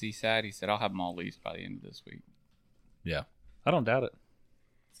pieces he said. He said, I'll have them all leased by the end of this week. Yeah, I don't doubt it.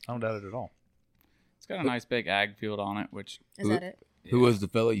 I don't doubt it at all. It's got a nice big ag field on it, which Is that it? Who was the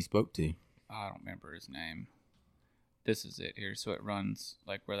fellow you spoke to? I don't remember his name. This is it here. So it runs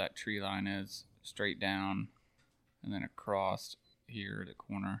like where that tree line is, straight down, and then across here at the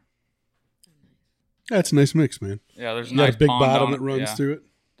corner. That's a nice mix, man. Yeah, there's a You got nice a big pond bottom on that it. runs Yeah. through it.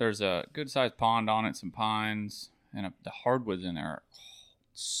 There's a good sized pond on it, some pines, and the hardwoods in there are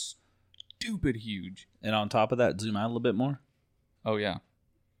stupid huge. And on top of that, zoom out a little bit more. Oh yeah,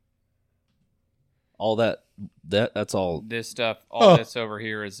 All that's all. this stuff, all Oh. this over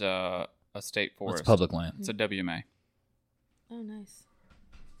here is a state forest. It's public land. It's a WMA. Oh, nice.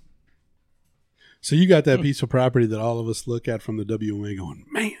 So you got that piece of property that all of us look at from the WMA going,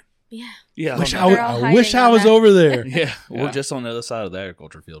 man, Yeah. Yeah, wish They're I, all I wish hiding I on was that. over there. Yeah, Yeah. we're just on the other side of the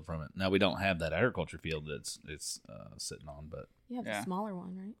agriculture field from it. Now we don't have that agriculture field that's sitting on, but You have Yeah. the smaller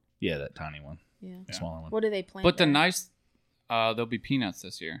one, right? yeah, that tiny one, Yeah. the smaller one. What do they plant? But the there? nice, there'll be peanuts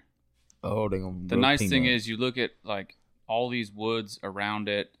this year. Oh, they gonna The grow nice thing peanuts. is you look at like all these woods around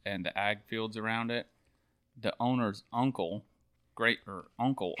it and the ag fields around it. The owner's uncle,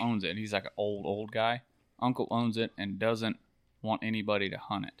 uncle owns it. He's like an old guy. Uncle owns it and doesn't want anybody to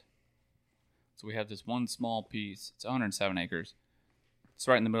hunt it. So we have this one small piece. It's 107 acres. It's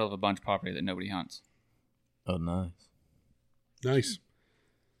right in the middle of a bunch of property that nobody hunts. Oh, nice. Nice.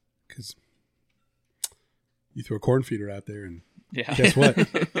 Because you throw a corn feeder out there and Yeah. guess what?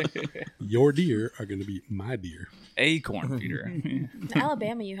 Your deer are going to be my deer. A corn feeder. In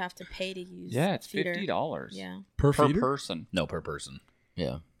Alabama, you have to pay to use. Yeah, it's feeder. $50. Yeah, you Per per feeder? person. No, per person.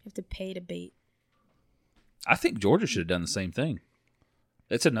 Yeah. have to pay to bait. I think Georgia should have done the same thing.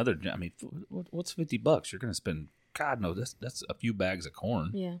 It's another. I mean, what's $50? You're going to spend. God no, that's a few bags of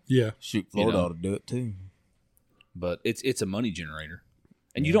corn. Yeah. Yeah. Shoot, Florida know. ought to do it too. But it's a money generator,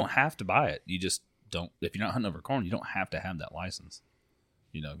 and you don't have to buy it. You just don't. If you're not hunting over corn, you don't have to have that license.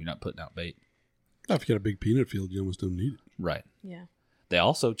 You know, if you're not putting out bait. If you got a big peanut field, you almost don't need it. Right. Yeah. They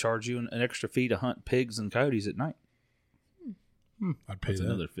also charge you an extra fee to hunt pigs and coyotes at night. I'd pay That's that.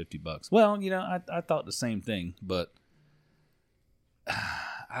 another $50. Well, you know, I thought the same thing, but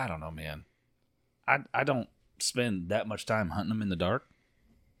I don't know, man. I don't spend that much time hunting them in the dark.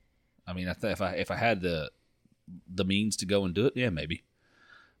 I mean, if I had the means to go and do it, yeah, maybe.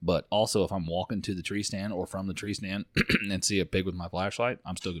 But also, if I'm walking to the tree stand or from the tree stand and see a pig with my flashlight,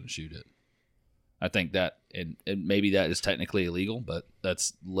 I'm still going to shoot it. I think that, and maybe that is technically illegal, but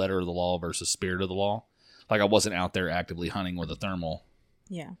that's letter of the law versus spirit of the law. Like, I wasn't out there actively hunting with a thermal.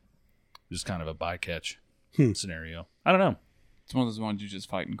 Yeah. Just kind of a bycatch Hmm. scenario. I don't know. It's one of those ones you just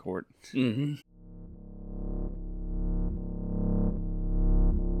fight in court. Mm-hmm.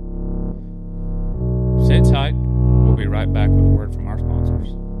 Sit tight. We'll be right back with a word from our sponsors.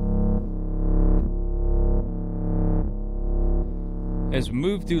 As we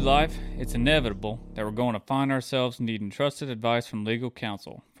move through life, it's inevitable that we're going to find ourselves needing trusted advice from legal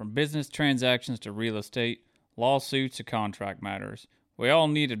counsel. From business transactions to real estate, lawsuits to contract matters, we all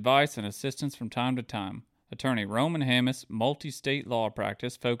need advice and assistance from time to time. Attorney Roman Hammis' multi-state law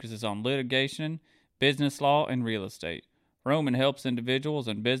practice focuses on litigation, business law, and real estate. Roman helps individuals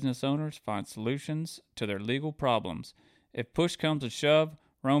and business owners find solutions to their legal problems. If push comes to shove,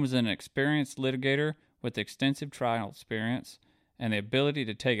 Roman is an experienced litigator with extensive trial experience and the ability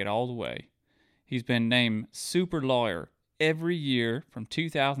to take it all the way. He's been named Super Lawyer every year from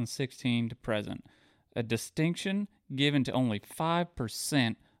 2016 to present, a distinction given to only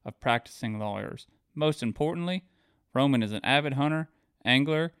 5% of practicing lawyers. Most importantly, Roman is an avid hunter,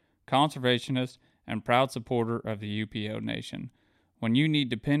 angler, conservationist, and proud supporter of the UPO Nation. When you need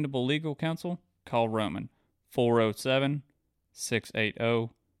dependable legal counsel, call Roman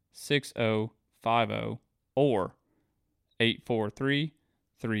 407-680-6050 or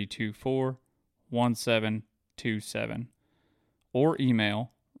 843-324-1727 or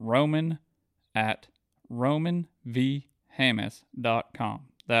email roman@romanvhammis.com.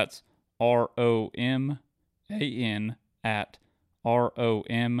 That's ROMAN at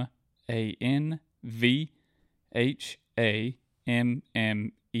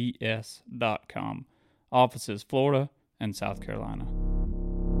ROMANVHAMMES.com. Offices Florida and South Carolina.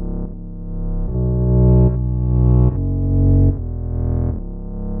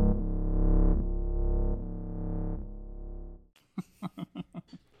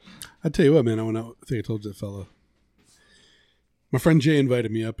 I tell you what, man, I went out. I think I told that fella. My friend Jay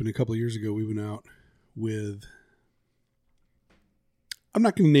invited me up, and a couple of years ago we went out with. I'm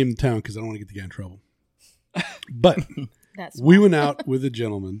not going to name the town because I don't want to get the guy in trouble. But we went out with a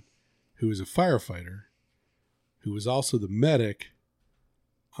gentleman who was a firefighter, who was also the medic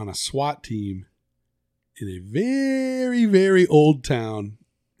on a SWAT team in a very, very old town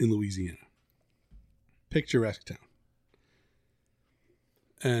in Louisiana. Picturesque town.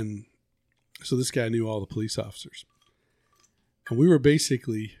 And so this guy knew all the police officers. And we were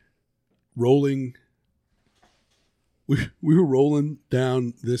basically rolling. We were rolling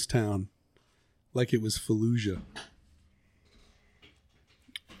down this town like it was Fallujah.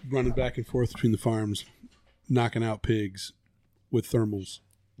 Running back and forth between the farms, knocking out pigs with thermals.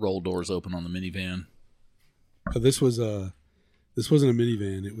 Roll doors open on the minivan. This wasn't a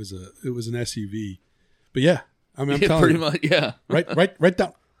minivan. It was an SUV. But yeah, I mean, I'm telling pretty you, much, yeah.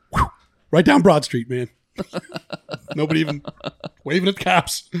 right down Broad Street, man. Nobody even waving at the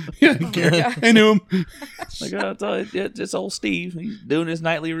cops. He didn't care. I knew him. Like, it's old Steve. He's doing his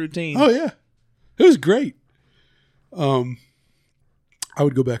nightly routine. Oh yeah, it was great. I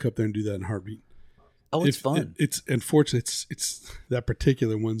would go back up there and do that in a heartbeat. Oh, it's fun. It's unfortunate. It's that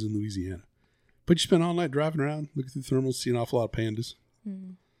particular one's in Louisiana, but you spend all night driving around, looking through thermals, seeing an awful lot of pandas,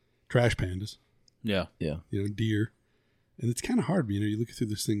 trash pandas. Yeah. Deer, and it's kind of hard. You look through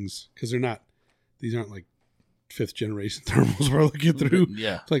these things because these aren't like 5th generation thermals we're looking through.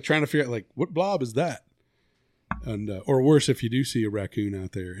 Yeah. It's like trying to figure out like what blob is that, and or worse if you do see a raccoon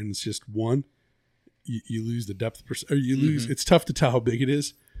out there and it's just one. You lose the depth or you lose. It's tough to tell how big it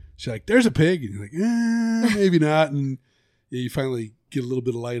is. She's like, "There's a pig," and you're like, maybe not. And you finally get a little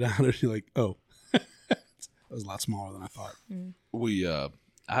bit of light on it. And you're like, "Oh, that was a lot smaller than I thought."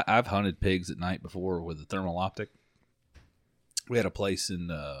 I've hunted pigs at night before with a thermal optic. We had a place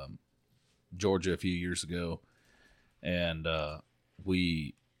in Georgia a few years ago, and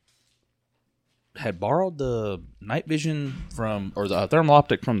we had borrowed the night vision or the thermal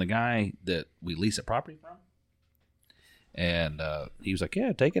optic from the guy that we lease a property from. And he was like,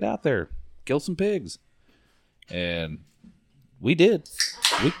 "Yeah, take it out there, kill some pigs." And we did.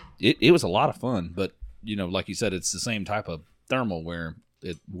 It was a lot of fun, but like you said, it's the same type of thermal where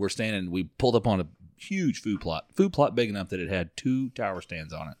we're standing. We pulled up on a huge food plot big enough that it had 2 tower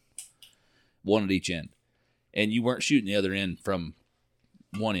stands on it, one at each end, and you weren't shooting the other end from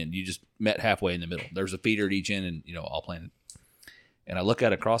one end. You just met halfway in the middle. There's a feeder at each end, and all planted. And I look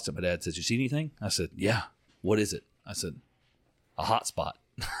out across at my dad. Says, "You see anything?" I said, "Yeah." "What is it?" I said, "A hot spot."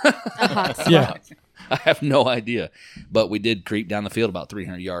 Yeah. I have no idea, but we did creep down the field about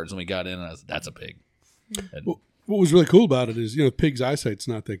 300 yards, and we got in, and I was, "That's a pig." And, Well, what was really cool about it is, pigs' eyesight's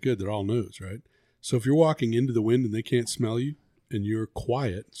not that good. They're all nose, right? So if you're walking into the wind and they can't smell you, and you're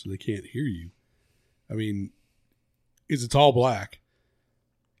quiet, so they can't hear you. I mean, it's all black.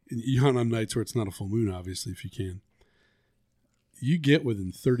 You hunt on nights where it's not a full moon, obviously, if you can. You get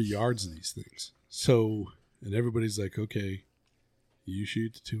within 30 yards of these things. So, and everybody's like, "Okay, you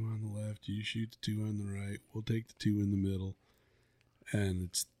shoot the 2 on the left, you shoot the 2 on the right, we'll take the 2 in the middle." And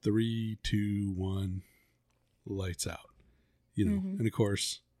it's 3, 2, 1, lights out. you know, and of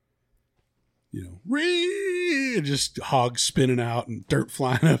course, you know, just hogs spinning out and dirt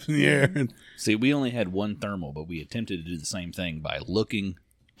flying up in the air. And See, we only had one thermal, but we attempted to do the same thing by looking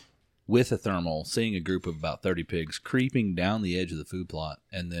with a thermal, seeing a group of about 30 pigs creeping down the edge of the food plot,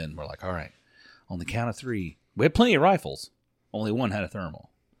 and then we're like, all right, on the count of 3, we had plenty of rifles. Only one had a thermal.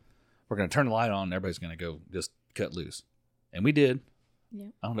 We're going to turn the light on, and everybody's going to go just cut loose. And we did. Yeah.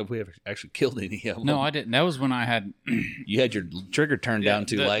 I don't know if we ever actually killed any of them. No, I didn't. That was when I had You had your trigger turned down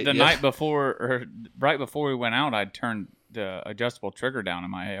too late. The night before, or right before we went out, I'd turned the adjustable trigger down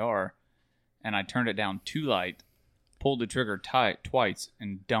in my AR, and I turned it down too light, pulled the trigger tight twice,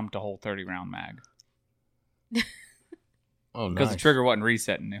 and dumped a whole 30-round mag. Oh, Because nice. the trigger wasn't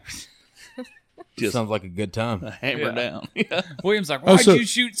resetting. It was, Just sounds like a good time. hammer down. William's like, Oh, why'd so you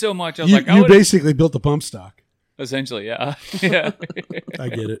shoot so much? I was you, like, I you would basically built the pump stock. essentially, yeah. Yeah. I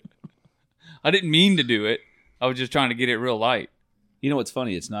get it. I didn't mean to do it. I was just trying to get it real light. You know what's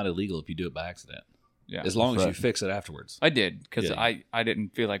funny? It's not illegal if you do it by accident, Yeah. as long as you Right. fix it afterwards. I did, because Yeah. I didn't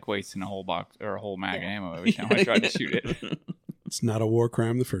feel like wasting a whole box or a whole mag of Yeah. ammo every time I tried to shoot it. It's not a war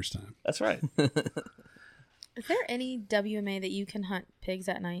crime the first time. That's right. Is there any WMA that you can hunt pigs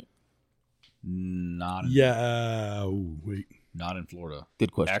at night? Not Yeah. Wait. not in Florida.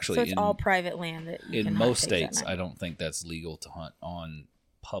 Good question. Actually, So it's in, all private land that you in can most hunt pigs at states, night. I don't think that's legal to hunt on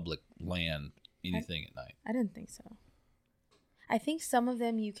public land anything at night. I didn't think so. I think some of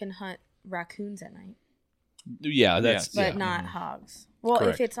them you can hunt raccoons at night, Yeah, that's but yeah. not hogs. Well,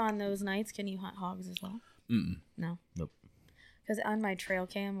 Correct. if it's on those nights, can you hunt hogs as well? Mm-mm. No. Nope. Because on my trail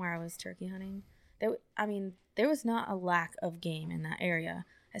cam where I was turkey hunting, there was not a lack of game in that area.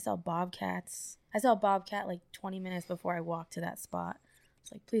 I saw bobcats. I saw a bobcat like 20 minutes before I walked to that spot.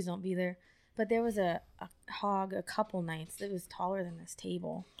 It's like, please don't be there. But there was a hog a couple nights that was taller than this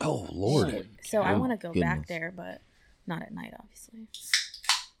table. Oh Lord! So I Oh, want to go goodness. back there, but not at night, obviously.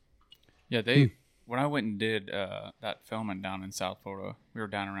 Yeah, they when I went and did that filming down in South Florida, we were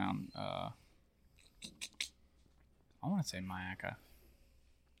down around I want to say Mayaca,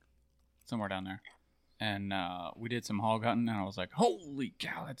 somewhere down there, and we did some hog hunting, and I was like, "Holy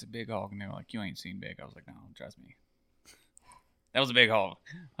cow, that's a big hog!" And they were like, "You ain't seen big." I was like, "No, trust me, that was a big hog.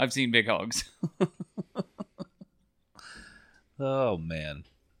 I've seen big hogs." Oh man,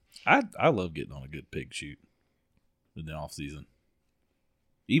 I love getting on a good pig shoot in the off season.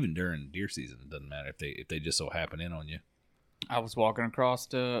 Even during deer season, it doesn't matter if they just so happen in on you. I was walking across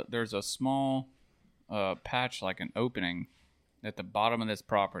there's a small patch, like an opening at the bottom of this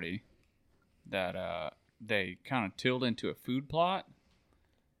property that they kind of tilled into a food plot.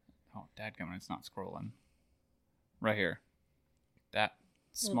 Oh, dadgummit, it's not scrolling. Right here. That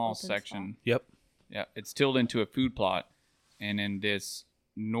small open section. Yep. Yeah, it's tilled into a food plot. And in this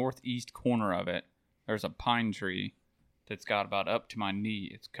northeast corner of it, there's a pine tree that's got about up to my knee.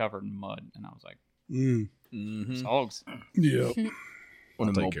 It's covered in mud. And I was like, Mm-hmm. it's hogs. Yeah. One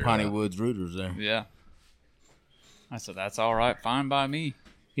of them take old care of Piney that. Woods rooters there. Yeah. I said, that's all right. Fine by me.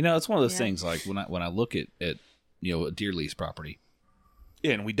 You know, it's one of those Yeah. things like when I look at you know, a deer lease property,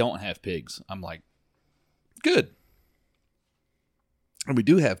 and we don't have pigs, I'm like, good. And we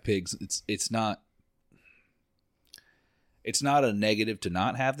do have pigs. It's not a negative to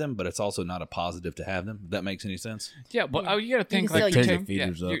not have them, but it's also not a positive to have them. If that makes any sense? Yeah, but oh, you got to think can like still you're, use them. yeah,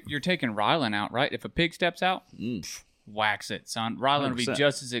 Feeders up. you're taking Rylan out, right? If a pig steps out, Mm. wax it, son. Rylan would be 100%.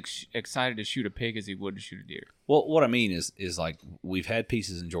 just as excited to shoot a pig as he would to shoot a deer. Well, what I mean is like we've had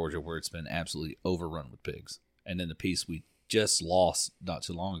pieces in Georgia where it's been absolutely overrun with pigs, and then the piece we just lost not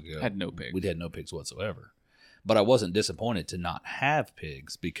too long ago Had no pigs. We had no pigs whatsoever. But I wasn't disappointed to not have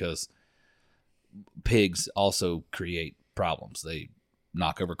pigs because pigs also create problems. They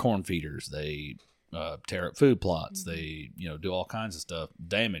knock over corn feeders. They tear up food plots. They do all kinds of stuff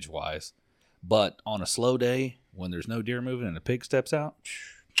damage wise. But on a slow day when there's no deer moving and a pig steps out,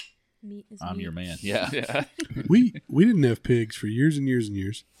 Meat is I'm meat. your man. Yeah. Yeah. we didn't have pigs for years and years and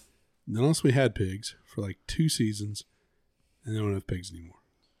years. And then also we had pigs for like 2 seasons, and then we don't have pigs anymore.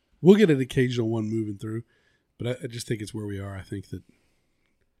 We'll get an occasional one moving through, but I just think it's where we are. I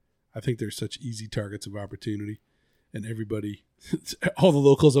think there's such easy targets of opportunity, and everybody, all the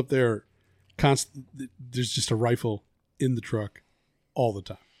locals up there, are constant. There's just a rifle in the truck all the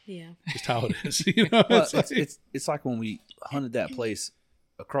time. Yeah. Just how it is. You know, Well, it's like- it's like when we hunted that place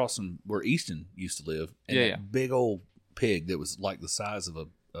across from where Easton used to live, and Yeah, that yeah. big old pig that was like the size of a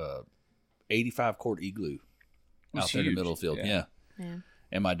 85 quart igloo was out there in the huge. middle of the field. Yeah. Yeah. Yeah.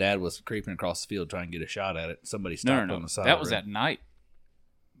 And my dad was creeping across the field trying to get a shot at it. Somebody No, stopped no, on no. the side. That of was the at night.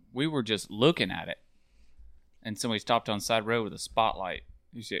 We were just looking at it, and somebody stopped on the side road with a spotlight.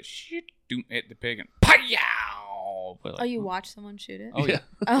 You said, "Shit!" Doom, hit the pig, and pow! all. But like, Oh, you watched someone shoot it? Oh yeah,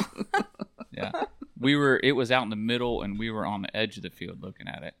 Oh. yeah. It was out in the middle, and we were on the edge of the field looking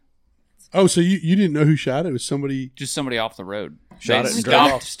at it. Oh, so you didn't know who shot it? It was somebody. Just somebody off the road. Shot They it and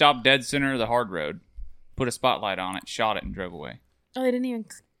drove off. stopped dead center of the hard road, put a spotlight on it, shot it, and drove away. Oh, they didn't even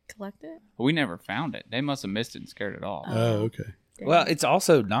collect it? But we never found it. They must have missed it and scared it off. Oh, okay. Well, it's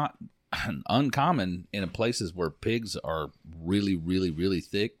also not uncommon in places where pigs are really, really, really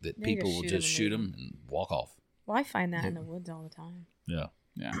thick that They people just will shoot 'em just and shoot leave 'em. them and walk off. Well, I find that in the woods all the time. Yeah.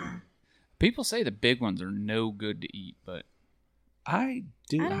 Yeah. People say the big ones are no good to eat, but I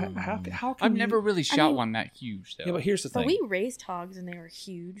do. I don't How can I've you- never really shot mean- one that huge, though. Yeah, but here's the But thing. we raised hogs and they were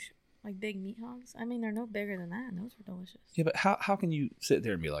huge, like big meat hogs. I mean, they're no bigger than that, and those were delicious. Yeah, but how can you sit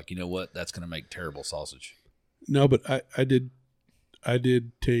there and be like, you know what, that's going to make terrible sausage? No, but I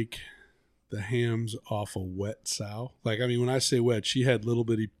did take the hams off a wet sow. Like, I mean, when I say wet, she had little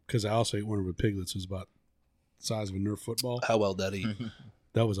bitty, because I also ate one of her piglets, was about the size of a Nerf football. How well that eat?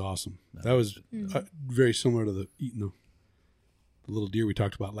 That was awesome. That was very similar to the eating the little deer we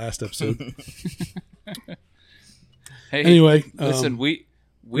talked about last episode. Hey, Anyway, listen, we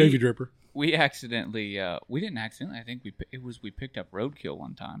Gravy dripper. we accidentally we didn't accidentally. I think we picked up roadkill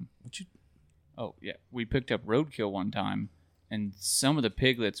one time. Oh yeah, we picked up roadkill one time, and some of the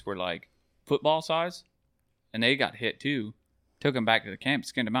piglets were like football size, and they got hit too. Took them back to the camp,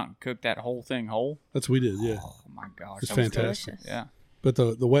 skinned them out, and cooked that whole thing whole. That's what we did, yeah. Oh my gosh, It's that was fantastic. Delicious. Yeah. But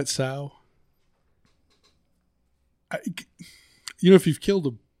the wet sow, if you've killed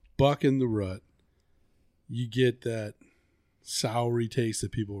a buck in the rut, you get that soury taste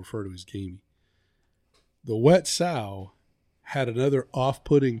that people refer to as gamey. The wet sow had another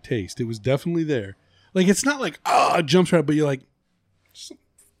off-putting taste. It was definitely there. Like, it's not like, it jumps right, but you're like,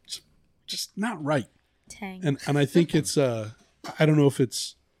 just not right. Tang. And I think it's, I don't know if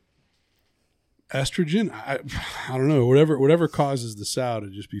it's estrogen. I don't know. Whatever causes the sow to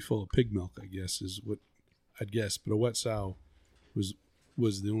just be full of pig milk, I guess, is what I'd guess. But a wet sow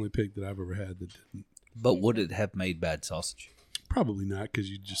was the only pig that I've ever had that didn't. But would it have made bad sausage? Probably not, because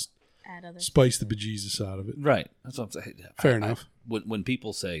you just Add other spice the bejesus out of it. Right. That's what I'm saying. Fair enough. When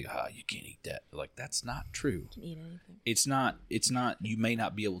people say, you can't eat that, like, that's not true. You can eat anything. It's not, you may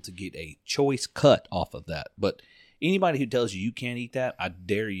not be able to get a choice cut off of that. But anybody who tells you can't eat that, I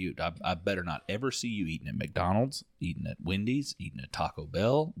dare you, I better not ever see you eating at McDonald's, eating at Wendy's, eating at Taco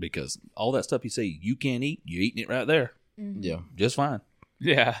Bell, because all that stuff you say you can't eat, you're eating it right there. Yeah. Just fine.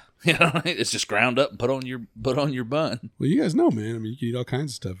 Yeah. You know, it's just ground up and put on your bun. Well, you guys know, man. I mean, you can eat all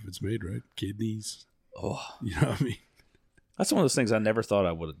kinds of stuff if it's made right. Kidneys. Oh, You know what I mean? that's one of those things I never thought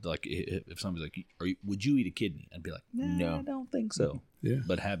I would, like, if somebody's like, would you eat a kidney? I'd be like, No. I don't think so. Yeah.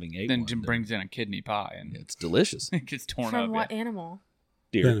 But having ate Then one, Jim brings in a kidney pie, and it's delicious. it gets torn From up. what yeah. animal?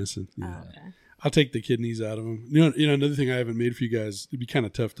 Dear. Venison. Yeah. Oh, okay. I'll take the kidneys out of them. You know, another thing I haven't made for you guys, it'd be kind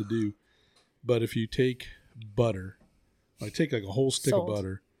of tough to do, but if you take butter, like take like a whole stick Sold. of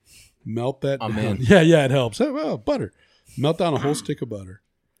butter, melt that I'm down. in. Yeah, it helps. Oh, well, butter. Melt down a whole stick of butter,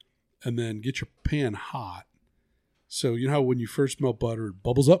 and then get your pan hot. So you know how when you first melt butter, it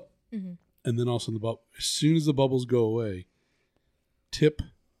bubbles up, Mhm. and then also as soon as the bubbles go away, tip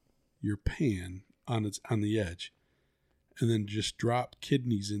your pan on the edge, and then just drop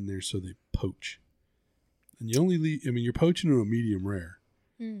kidneys in there so they poach. And you only leave, I mean, you're poaching them a medium rare.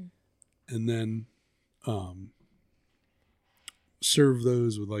 Mm. And then serve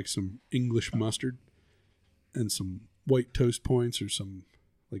those with like some English mustard and some white toast points or some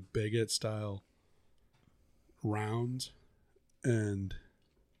like baguette style rounds. And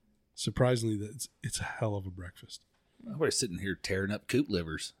surprisingly, it's a hell of a breakfast. We're sitting here tearing up coot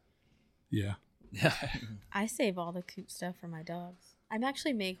livers. Yeah. Yeah. I save all the coop stuff for my dogs. I'm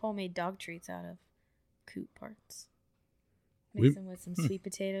actually make homemade dog treats out of coop parts. Mix We've- them with some sweet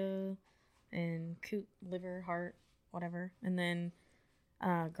potato and coop liver, heart, whatever, and then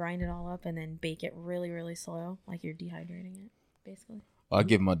grind it all up and then bake it really, really slow, like you're dehydrating it, basically. I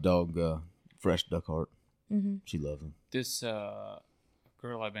give my dog fresh duck heart. Mm-hmm. She loves them. This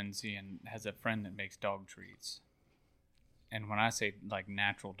girl I've been seeing has a friend that makes dog treats. And when I say like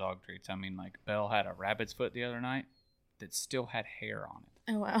natural dog treats, I mean like Belle had a rabbit's foot the other night that still had hair on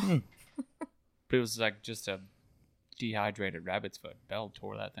it. Oh wow! But it was like just a dehydrated rabbit's foot. Belle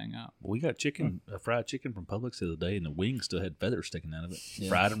tore that thing up. We got chicken, fried chicken from Publix the other day, and the wing still had feathers sticking out of it.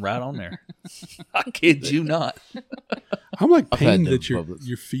 Fried them right on there. I kid you not. I'm like I've had pained them that you're Publix.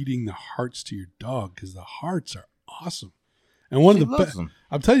 you're feeding the hearts to your dog because the hearts are awesome. And one She of the loves best, them.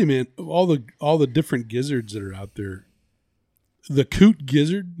 I'm telling you, man, of all the different gizzards that are out there, the coot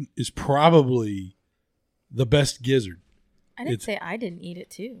gizzard is probably the best gizzard. I didn't It's- say I didn't eat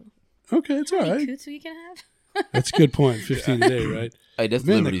it too. Okay, it's all How many right. coots we can have? That's a good point. 15 a day, right? Hey, that's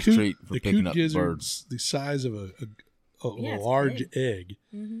Man, Liberty Street for the picking coot up gizzard's birds. the size of a Yeah, it's large big. egg,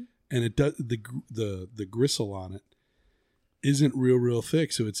 Mm-hmm. and it does the gristle on it isn't real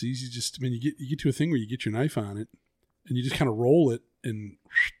thick, so it's easy. Just I mean, you get to a thing where you get your knife on it, and you just kind of roll it, and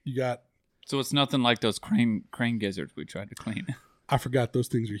you got. So it's nothing like those crane gizzards we tried to clean. I forgot those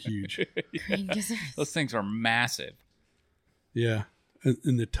things are huge. Crane gizzards. Those things are massive. Yeah,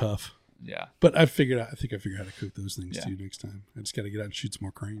 and they're tough. Yeah. But I think I figured out how to cook those things Yeah. too next time. I just got to get out and shoot some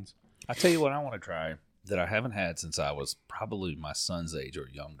more cranes. I tell you what, I want to try that I haven't had since I was probably my son's age or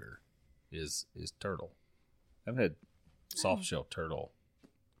younger is turtle. I haven't had soft shell turtle.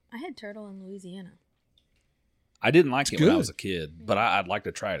 I had turtle in Louisiana. I didn't like It's it when I good. was a kid, but I'd like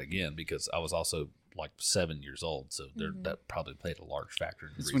to try it again because I was also like 7 years old, so that probably played a large factor.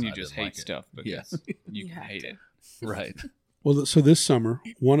 In the It's when you reason I just didn't hate like it. stuff because you You can have hate to. it. Right. Well, so this summer,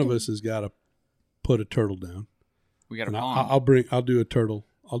 one of us has got to put a turtle down. We got a And pond. I'll do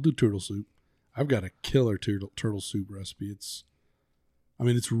turtle soup. I've got a killer turtle soup recipe. It's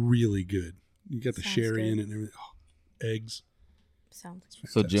really good. You got the Sounds sherry good. in it and everything. Oh, eggs. Sounds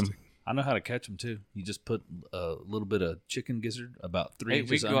It's So, Jim, fantastic. I know how to catch them too. You just put a little bit of chicken gizzard, about 3 Hey, we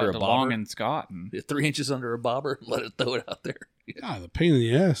inches go under out a to Long bobber. and Scott and 3 inches under a bobber and let it throw it out there. Ah, the pain in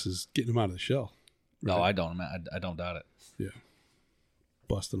the ass is getting them out of the shell. No, Right. I don't doubt it. Yeah.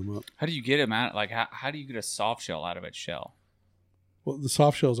 Busting them up. how do you get them out? Like how do you get a soft shell out of its shell? Well, the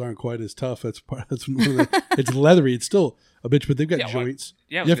soft shells aren't quite as tough. That's one of the. It's leathery. It's still a bitch, but they've got Yeah, well, joints.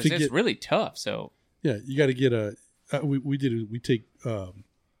 Yeah, You have because to it's get- really tough. So Yeah, you got to get a. We take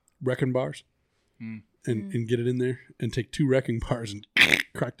wrecking bars Mm. and get it in there, and take 2 wrecking bars and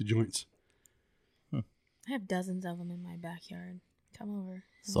crack the joints. I have dozens of them in my backyard. Come over.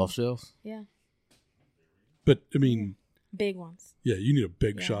 soft shells. Yeah. But I mean, Big ones. yeah, you need a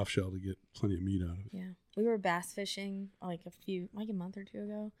big Yeah. soft shell to get plenty of meat out of it. Yeah. We were bass fishing like a month or 2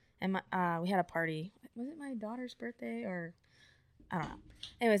 ago. And we had a party. Was it my daughter's birthday or I don't know.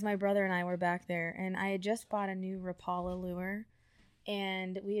 Anyways, my brother and I were back there and I had just bought a new Rapala lure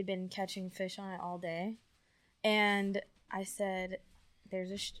and we had been catching fish on it all day. And I said,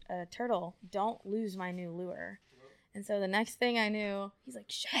 there's a turtle. Don't lose my new lure. And so the next thing I knew, he's like,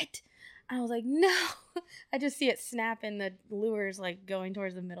 shit. I was like, no. I just see it snap and the lure's like going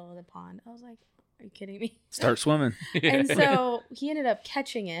towards the middle of the pond. I was like, are you kidding me? Start swimming. And so he ended up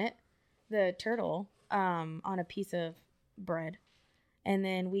catching it, the turtle, on a piece of bread. And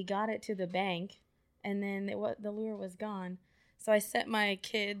then we got it to the bank and then the lure was gone. So I sent my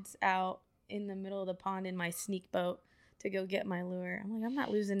kids out in the middle of the pond in my sneak boat to go get my lure. I'm like, I'm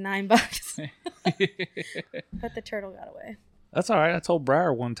not losing $9. But the turtle got away. That's all right. I told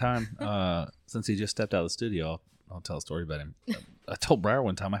Briar one time, since he just stepped out of the studio, I'll tell a story about him. I told Briar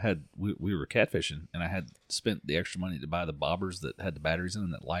one time we were catfishing, and I had spent the extra money to buy the bobbers that had the batteries in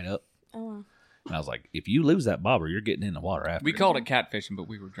them that light up. Oh, wow. And I was like, if you lose that bobber, you're getting in the water after. we called it catfishing, but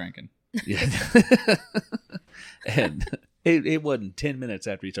we were drinking. Yeah. And it wasn't 10 minutes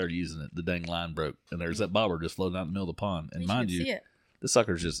after he started using it, the dang line broke, and there's that bobber just floating out in the middle of the pond. And You mind should you, see it. the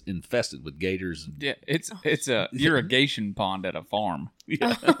sucker's just infested with gators. And, Yeah, it's a irrigation pond at a farm.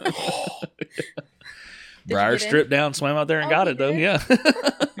 yeah. Did you Briar get in? stripped down, swam out there, and Oh, got he it though. did? Yeah.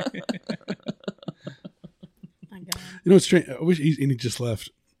 My God. You know, it's strange. I wish he just left.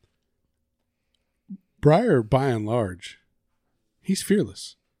 Briar, by and large, he's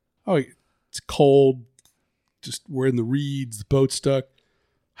fearless. Oh, it's cold. Just we're in the reeds. The boat's stuck.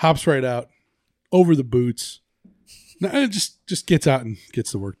 Hops right out over the boots. No, it just gets out and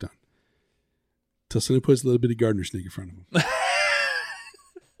gets the work done. Till somebody puts a little bitty gardener snake in front of him.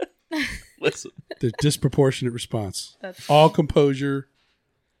 Listen, The disproportionate response. That's All composure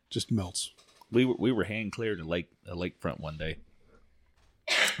just melts. we were hand cleared a lakefront one day,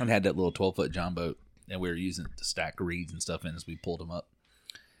 and had that little 12-foot John boat, and we were using it to stack reeds and stuff in as we pulled them up.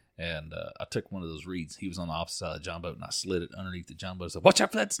 And I took one of those reeds. He was on the opposite side of the John boat, and I slid it underneath the John boat. I said, "Watch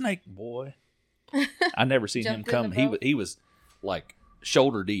out for that snake, boy!" I never seen him Jumped in come. the boat? He was like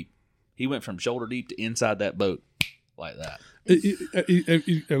shoulder deep. He went from shoulder deep to inside that boat like that.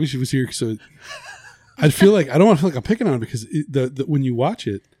 I wish he was here so I feel like I don't want to feel like I'm picking on him because when you watch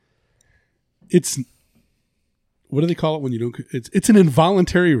it, it's what do they call it when you don't? It's an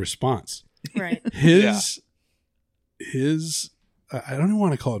involuntary response. right. His I don't even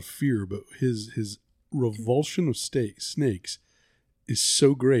want to call it fear, but his revulsion of snakes is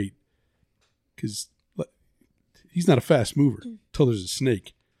so great because he's not a fast mover till there's a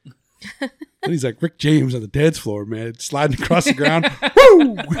snake. And he's like Rick James on the dance floor, man, sliding across the ground.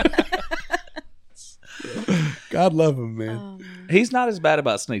 Woo! God love him, man. Oh, man. He's not as bad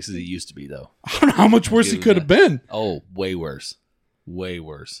about snakes as he used to be, though. I don't know how much worse he could have been. Oh, way worse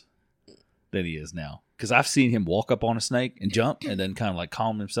than he is now. Because I've seen him walk up on a snake and jump, and then kind of like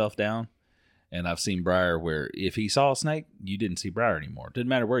calm himself down. And I've seen Briar where if he saw a snake, you didn't see Briar anymore. Didn't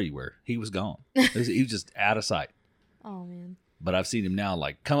matter where you were, he was gone. He was just out of sight. Oh man. But I've seen him now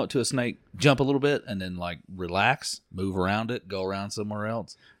like come up to a snake, jump a little bit, and then like relax, move around it, go around somewhere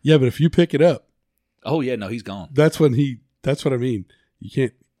else. Yeah, but if you pick it up, oh yeah, no, he's gone. that's what I mean. You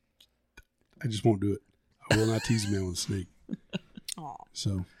can't. I just won't do it. I will not tease a man with a snake. Oh.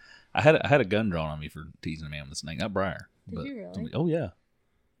 So I had a gun drawn on me for teasing a man with a snake, not Briar. Did you really? Oh yeah,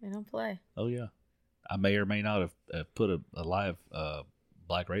 They don't play. oh yeah. I may or may not have put a live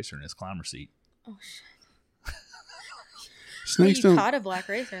black racer in his climber seat. Oh shit. snakes You don't. caught a black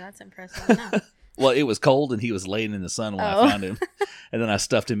racer. That's impressive enough. Well, it was cold and he was laying in the sun when Oh. I found him, and then I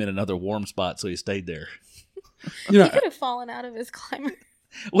stuffed him in another warm spot so he stayed there. You know, He could have fallen out of his climber.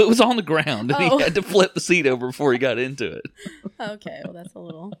 Well, it was on the ground, and Oh. he had to flip the seat over before he got into it. Okay, well that's a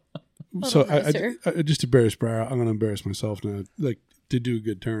little. so nicer. I just embarrassed Briar. I'm going to embarrass myself now. Like to do a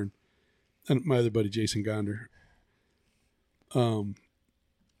good turn, and my other buddy Jason Gonder. Now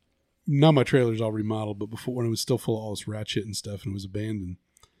my trailer's all remodeled, but before when it was still full of all this rat shit and stuff, and it was abandoned,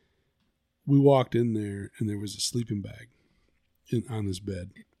 we walked in there and there was a sleeping bag on his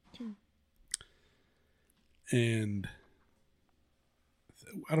bed, and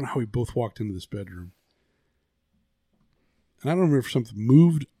I don't know how we both walked into this bedroom, and I don't remember if something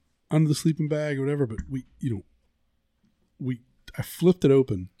moved under the sleeping bag or whatever, but I flipped it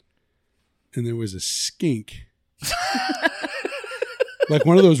open, and there was a skink. Like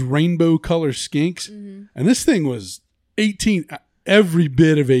one of those rainbow color skinks. Mm-hmm. And this thing was 18, every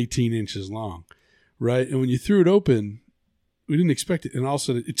bit of 18 inches long, right? And when you threw it open, we didn't expect it. And all of a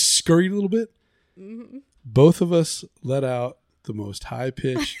sudden, it scurried a little bit. Mm-hmm. Both of us let out the most high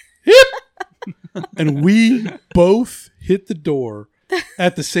pitch hip. And we both hit the door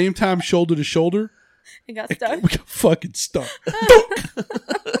at the same time, shoulder to shoulder. It got stuck. We got fucking stuck.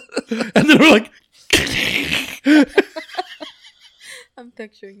 And then we're like, I'm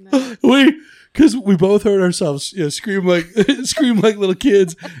picturing that. because we both heard ourselves scream like little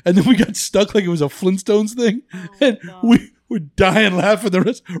kids, and then we got stuck like it was a Flintstones thing, Oh, and God. we were dying laughing. The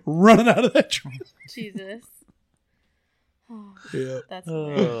rest running out of that tree. Jesus. Oh, Yeah. that's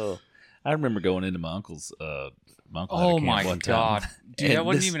hilarious. I remember going into my uncle's. My uncle had a Oh camp my one time. god, dude, And that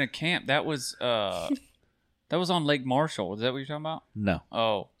wasn't this- even a camp. That was on Lake Marshall. Is that what you're talking about? No,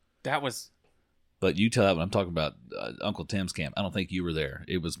 Oh, that was. but you tell that when I'm talking about Uncle Tim's camp. I don't think you were there.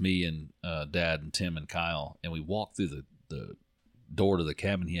 It was me and Dad and Tim and Kyle, and we walked through the door to the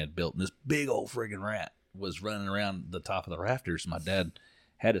cabin he had built, and this big old friggin' rat was running around the top of the rafters. My dad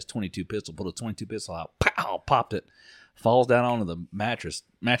had his .22 pistol, pulled a .22 pistol out, pow, popped it, falls down onto the mattress.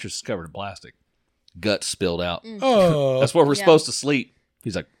 Mattress is covered in plastic. Guts spilled out. Oh, That's where we're Yeah. supposed to sleep.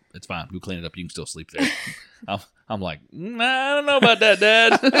 He's like, it's fine. We'll clean it up. You can still sleep there. I'm like, I don't know about that,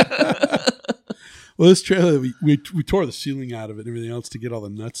 Dad. well, this trailer we tore the ceiling out of it and everything else to get all the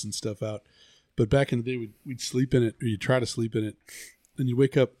nuts and stuff out. But back in the day, we'd sleep in it, or you'd try to sleep in it, then you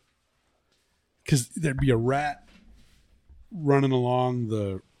wake up because there'd be a rat running along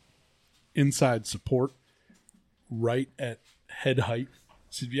the inside support right at head height.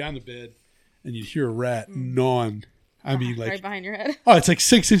 So you'd be on the bed and you'd hear a rat gnawing. I mean, like, right behind your head. oh, it's like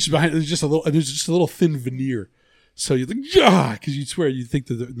 6 inches behind. There's just a little thin veneer. So you think, yeah, because you'd swear you think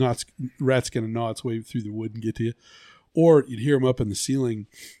that the rat's going to gnaw its way through the wood and get to you, or you'd hear them up in the ceiling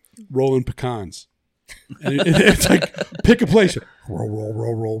rolling pecans. And it's like pick a place, roll, roll,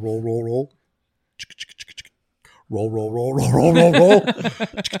 roll, roll, roll, roll, roll, roll, roll, roll, roll, roll, roll,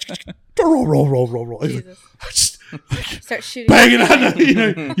 roll, roll, roll, roll, roll, roll. Jesus. Just like Start shooting. banging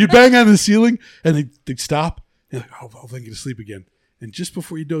on, you bang on the ceiling, and they'd stop. And like, oh, then get to sleep again. And just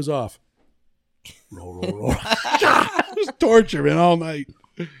before you doze off, roll, roll, roll. It was torture, man, all night.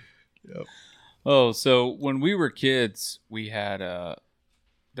 Oh, so when we were kids, we had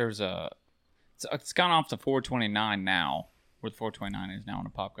it's gone off to 429 now, where the 429 is now in a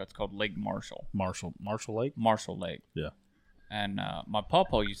pop cut. It's called Lake Marshall. Marshall Lake? Marshall Lake. Yeah. And my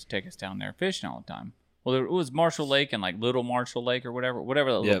pawpaw used to take us down there fishing all the time. Well, it was Marshall Lake and like Little Marshall Lake or whatever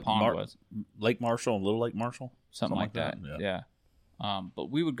that little pond was. Lake Marshall and Little Lake Marshall? Something like that. Yeah.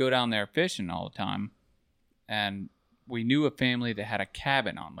 But we would go down there fishing all the time, and we knew a family that had a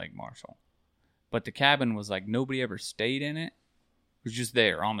cabin on Lake Marshall. But the cabin was like nobody ever stayed in it. It was just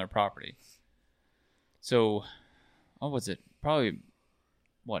there on their property. So, what was it? Probably,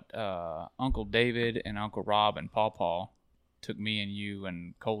 Uncle David and Uncle Rob and Paw took me and you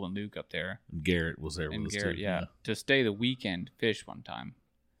and Cole and Luke up there. Garrett was there And with us Garrett, too. yeah, to stay the weekend to fish one time.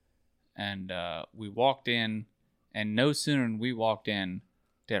 And we walked in, and no sooner than we walked in,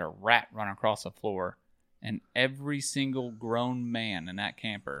 did a rat run across the floor, and every single grown man in that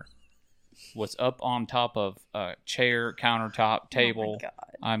camper was up on top of a chair, countertop, table. God.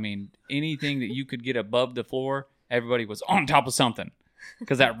 I mean, anything that you could get above the floor, everybody was on top of something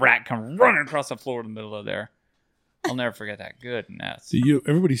because that rat come running across the floor in the middle of there. I'll never forget that. Goodness. See,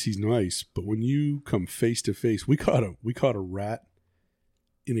 everybody sees mice, but when you come face to face, we caught a rat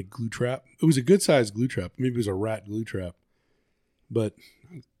in a glue trap. It was a good sized glue trap. Maybe it was a rat glue trap, but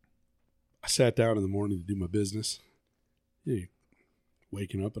I sat down in the morning to do my business. Yeah,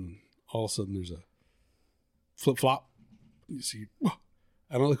 waking up and all of a sudden there's a flip flop. You see, and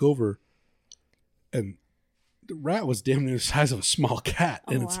I look over, and the rat was damn near the size of a small cat,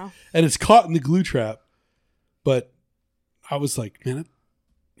 Oh, and wow. it's caught in the glue trap. But I was like, man,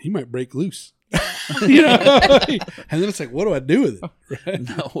 he might break loose. You know? And then it's like, what do I do with it? Right?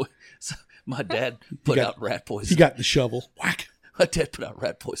 No, so my dad put got- out rat poison. He got the shovel. Whack. My dad put out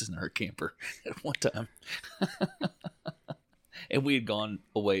rat poison in our camper at one time. And we had gone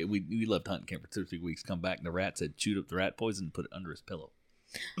away. We left hunting camp for 2 or 3 weeks, come back, and the rats had chewed up the rat poison and put it under his pillow.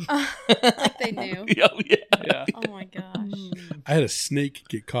 Like they knew. Oh, yeah. Yeah. Oh my gosh. I had a snake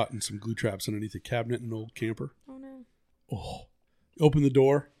get caught in some glue traps underneath a cabinet in an old camper. Oh no. Oh, open the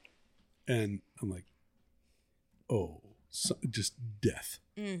door, and I'm like, oh, just death.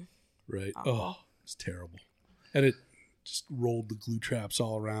 Mm. Right? Oh. Oh, it's terrible. And it just rolled the glue traps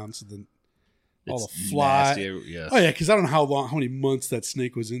all around. So then all It's the fly. nasty, yeah. Oh, yeah, because I don't know how many months that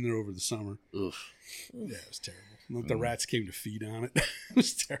snake was in there over the summer. Oof. Yeah, it was terrible. And the rats came to feed on it. It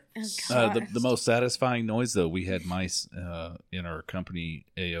was terrible. Oh, The gosh. most satisfying noise, though, we had mice in our company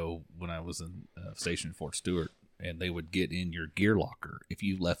AO when I was in stationed in Fort Stewart, and they would get in your gear locker if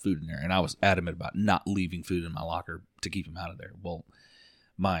you left food in there. And I was adamant about not leaving food in my locker to keep them out of there. Well,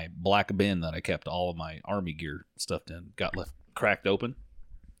 my black bin that I kept all of my Army gear stuffed in got left cracked open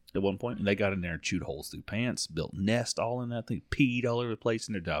at one point, and they got in there and chewed holes through pants, built nest all in that thing, peed all over the place,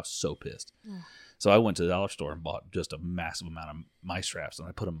 and I was so pissed. So I went to the dollar store and bought just a massive amount of mice traps, and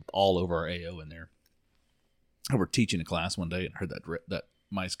I put them all over our AO in there. I were teaching a class one day and heard that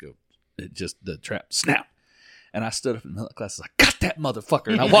mice go, the trap snap. And I stood up in the middle of the class and was like, got that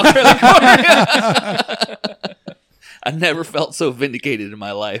motherfucker. And I walked around the corner. I never felt so vindicated in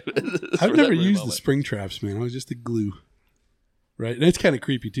my life. I've never used the spring traps, man. I was just the glue. Right? And it's kind of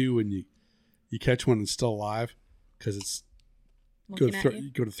creepy, too, when you catch one that's still alive, because it's Looking at you.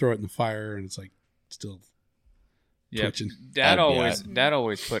 you go to throw it in the fire, and it's like still Yeah, twitching. Dad Oh,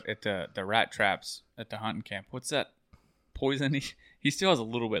 always put at the rat traps at the hunting camp. What's that poison? He still has a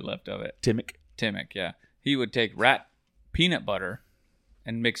little bit left of it. Timic, yeah. He would take rat peanut butter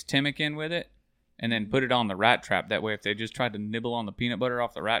and mix Timic in with it, and then put it on the rat trap. That way, if they just tried to nibble on the peanut butter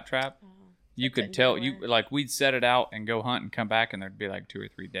off the rat trap, you That could didn't tell. go You away. like we'd set it out and go hunt and come back, and there'd be like 2 or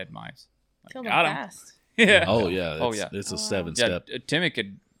 3 dead mice. Like, Kill them got 'em. fast. Yeah. Oh, yeah. Oh, yeah. It's a Oh, wow. 7-step. Yeah, Timic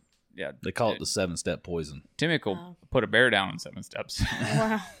could. Yeah, They call it the 7-step poison. Timic will Wow. put a bear down in 7 steps.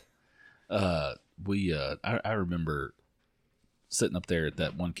 Wow. I remember sitting up there at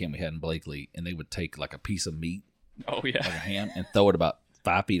that one camp we had in Blakely, and they would take like a piece of meat, Oh like a yeah. ham, and throw it about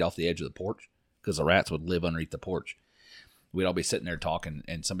 5 feet off the edge of the porch because the rats would live underneath the porch. We'd all be sitting there talking,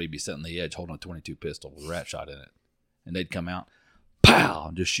 and somebody would be sitting on the edge holding a .22 pistol with a rat shot in it, and they'd come out, pow,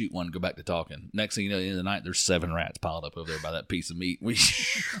 and just shoot one and go back to talking. Next thing you know, at the end of the night, there's 7 rats piled up over there by that piece of meat. We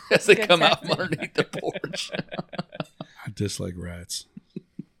as they Good come out from tactic. underneath the porch. I dislike rats.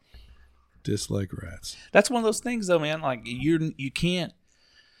 Dislike rats. That's one of those things, though, man. Like you can't.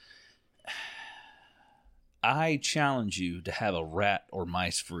 I challenge you to have a rat or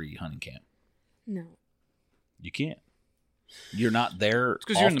mice-free hunting camp. No. You can't. You're not there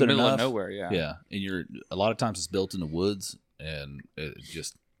Because you're in the often middle enough. of nowhere. Yeah. Yeah, and a lot of times it's built in the woods, and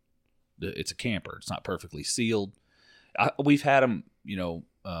it's a camper. It's not perfectly sealed. We've had them,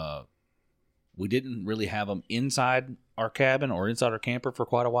 we didn't really have them inside our cabin or inside our camper for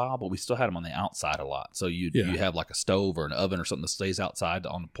quite a while, but we still had them on the outside a lot. So you have like a stove or an oven or something that stays outside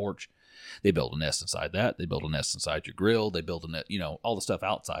on the porch. They build a nest inside that. They build a nest inside your grill. They build a net, all the stuff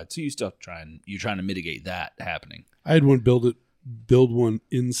outside. So you're trying to mitigate that happening. I had one build one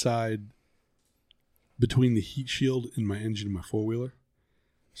inside between the heat shield in my engine and my 4-wheeler.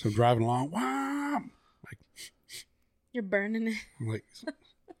 So I'm driving along. Wow! You're burning it. I'm like,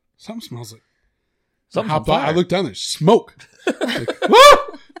 something smells like. Something's I on fire. I looked down there, smoke. Like,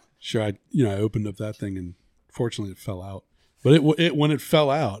 whoa! Sure, I opened up that thing, and fortunately it fell out. But it when it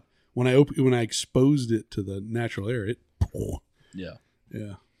fell out, when I exposed it to the natural air, it Yeah.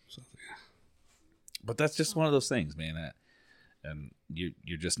 Yeah. So, But that's just one of those things, man. And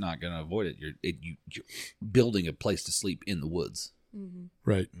you're just not going to avoid it. You're building a place to sleep in the woods.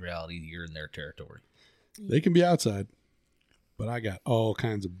 right. In reality, you're in their territory. They can be outside, but I got all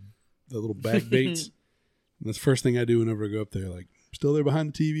kinds of the little bag baits. And that's the first thing I do whenever I go up there. Like, still there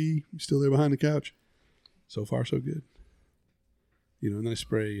behind the TV, still there behind the couch. So far, so good. And then I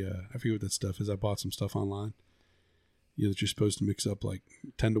spray, I forget what that stuff is. I bought some stuff online. That you're supposed to mix up like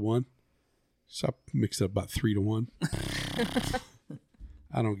 10 to 1. So I mixed up about 3 to 1.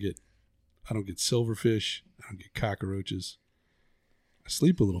 I don't get silverfish. I don't get cockroaches. I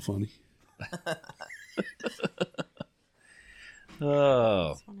sleep a little funny. Oh.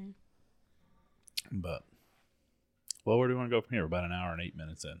 That's funny. But, well, where do we want to go from here? We're about an hour and 8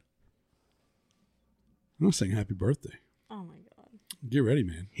 minutes in. I'm gonna sing happy birthday. Oh my god. Get ready,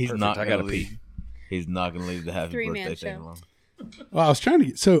 man. He's Perfect. not I gonna gotta leave. pee. He's not gonna leave the happy Three-man birthday thing show. alone. Well, I was trying to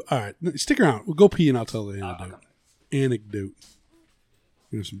get all right. Stick around. We'll go pee and I'll tell the anecdote.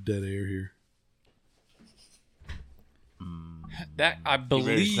 We have some dead air here. That I ready to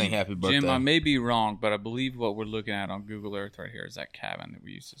believe, sing happy birthday? Jim. I may be wrong, but I believe what we're looking at on Google Earth right here is that cabin that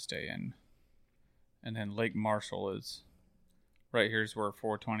we used to stay in, and then Lake Marshall is right here's where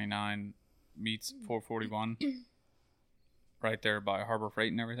 429 meets 441, right there by Harbor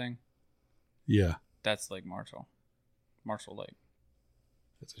Freight and everything. Yeah, That's Lake Marshall, Marshall Lake.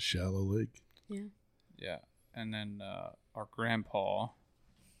 that's a shallow lake. Yeah. Yeah, and then our grandpa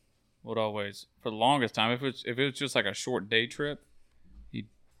would always, for the longest time, if it was just like a short day trip, he'd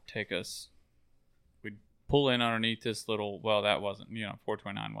take us. We'd pull in underneath this little. Well, that wasn't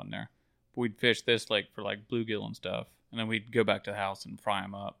 429 wasn't there. But we'd fish this lake for like bluegill and stuff, and then we'd go back to the house and fry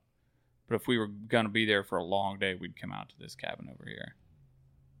them up. But if we were gonna be there for a long day, we'd come out to this cabin over here.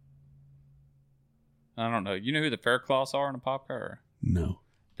 I don't know. You know who the Faircloths are in Apopka? Or No.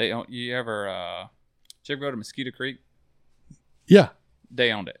 they own? You ever? Did you ever go to Mosquito Creek? Yeah.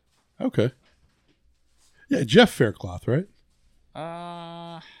 They owned it. Okay. Yeah, Jeff Faircloth, right?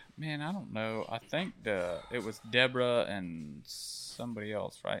 Man, I don't know. I think it was Deborah and somebody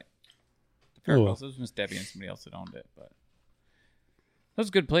else, right? The Oh, well. Faircloths. It was Miss Debbie and somebody else that owned it, but it was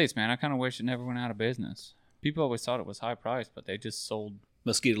a good place, man. I kind of wish it never went out of business. People always thought it was high priced, but they just sold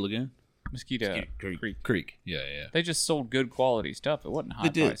Mosquito Lagoon? Mosquito Creek. Creek. Yeah, yeah. They just sold good quality stuff. It wasn't a high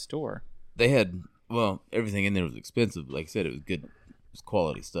did. priced store. They had everything in there was expensive. Like I said, it was good. It was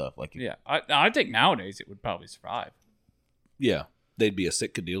quality stuff. Like Yeah, I think nowadays it would probably survive. Yeah. They'd be a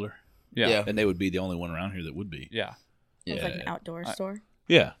Sitka dealer, Yeah, Yeah. yeah, and they would be the only one around here that would be. It was like an outdoor store.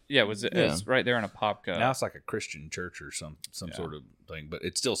 Yeah. It was right there in Apopka. Now it's like a Christian church or some Yeah. sort of thing, but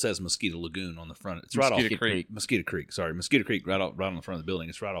it still says Mosquito Lagoon on the front. It's right Mosquito off Creek. Mosquito Creek. Sorry, Mosquito Creek, right on the front of the building.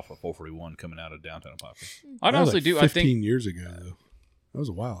 It's right off of 441 coming out of downtown Apopka. I'd That was honestly like do. 15 I think. years ago, though. That was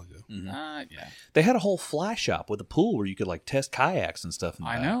a while ago. Yeah. They had a whole fly shop with a pool where you could like test kayaks and stuff. In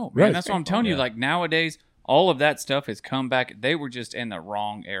the I back. know, man. Right. That's what I'm telling you. Yeah. Like nowadays, all of that stuff has come back. They were just in the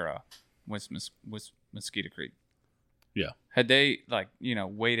wrong era with Mosquito Creek. Yeah. Had they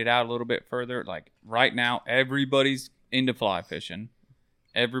waited out a little bit further, like right now, everybody's into fly fishing.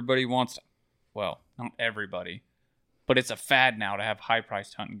 Everybody wants, well, not everybody, but it's a fad now to have high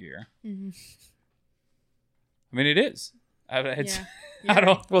priced hunting gear. Mm-hmm. I mean, it is. It's, Yeah. I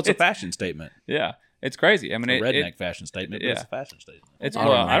don't. Well, it's a fashion statement. Yeah, it's crazy. I mean, A it, redneck fashion statement, but it's yeah. a fashion statement. it's That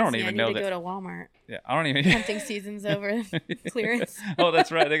well. I reminds don't me, even I need know to that. go to Walmart. Yeah, I don't even. Hunting season's over. Clearance. Oh,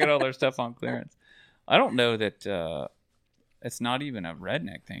 that's right. They got all their stuff on clearance. I don't know that it's not even a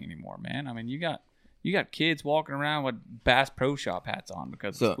redneck thing anymore, man. I mean, you got kids walking around with Bass Pro Shop hats on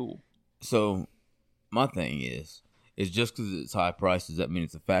because So- it's cool. So, my thing is just because it's high price, does that mean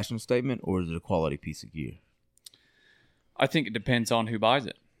it's a fashion statement or is it a quality piece of gear? I think it depends on who buys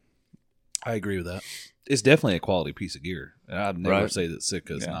it. I agree with that. It's definitely a quality piece of gear. And I'd never Right. say that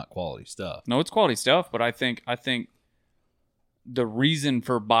Sitka is Yeah. not quality stuff. No, it's quality stuff, but I think the reason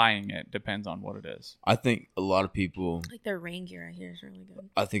for buying it depends on what it is. I think a lot of people, Like their rain gear, I hear is really good.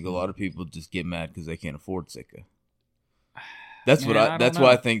 I think a lot of people just get mad because they can't afford Sitka. That's Man, what I I. don't That's know.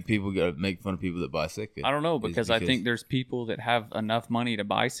 why I think people gotta make fun of people that buy Sitka. I don't know is because I think there's people that have enough money to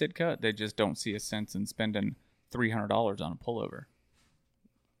buy Sitka, they just don't see a sense in spending $300 on a pullover.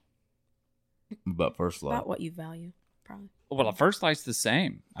 about First Light. About what you value, probably. Well, the First Light's the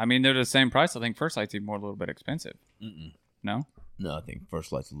same. I mean, they're the same price. I think First Light's even more a little bit expensive. Mm-mm. No? No, I think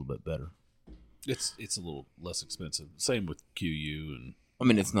First Light's a little bit better. It's a little less expensive. Same with QU and I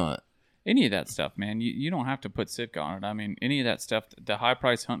mean, it's not. Any of that stuff, man. You don't have to put Sitka on it. I mean, any of that stuff, the high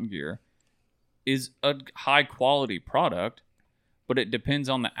price hunting gear is a high quality product, but it depends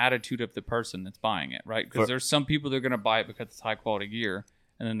on the attitude of the person that's buying it, right? Because there's some people that are going to buy it because it's high quality gear,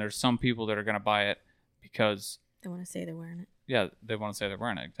 and then there's some people that are going to buy it because They want to say they're wearing it. yeah, they want to say they're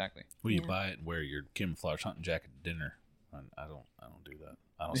wearing it. Exactly. Will you Yeah. buy it and wear your camouflage hunting jacket to dinner? I don't do that.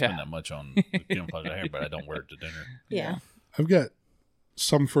 I don't spend Yeah. that much on the camouflage I have, but I don't wear it to dinner. Yeah. I've got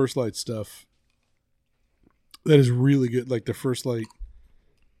some First Light stuff that is really good, like the First Light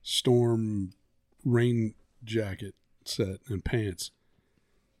Storm rain jacket set and pants.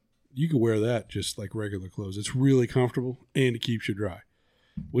 You can wear that just like regular clothes. It's really comfortable and it keeps you dry,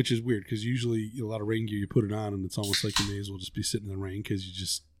 which is weird because usually a lot of rain gear you put it on and it's almost like you may as well just be sitting in the rain because you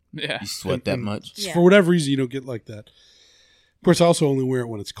just Yeah. You sweat that much? Yeah. for whatever reason you don't get like that. Of course, I also only wear it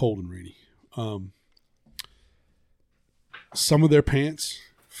when it's cold and rainy. Some of their pants,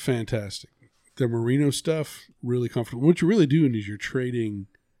 fantastic. Their merino stuff, really comfortable. What you're really doing is you're trading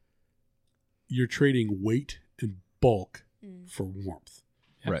weight and bulk for warmth.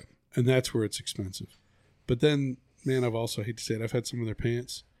 Right. And that's where it's expensive. But then, man, I've also, I hate to say it, I've had some of their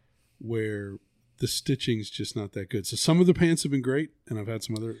pants where the stitching's just not that good. So some of the pants have been great, and I've had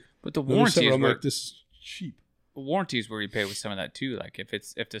some other. But the another warranty set where is I'm where like, this is cheap. warranties where you pay with some of that too. Like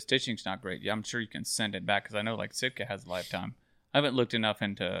if the stitching's not great, yeah, I'm sure you can send it back because I know like Sitka has a lifetime. I haven't looked enough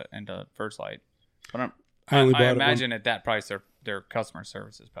into First Light, but I only bought I it imagine at that price their customer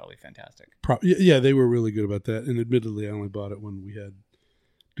service is probably fantastic. Yeah, they were really good about that. And admittedly, I only bought it when we had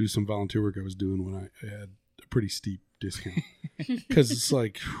do some volunteer work I was doing when I had a pretty steep discount. Because it's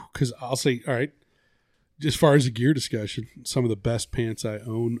like, because I'll say, all right, as far as the gear discussion, some of the best pants I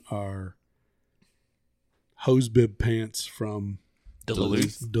own are hose bib pants from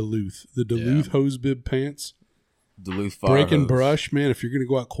Duluth. The Duluth hose bib pants. Duluth Fire Break and Hose. brush, man. If you're going to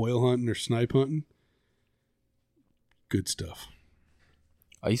go out quail hunting or snipe hunting, good stuff.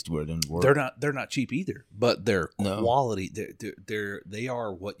 I used to wear them to work. They're not cheap either, but their No. quality they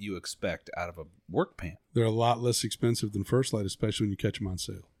are what you expect out of a work pant. They're a lot less expensive than First Light, especially when you catch them on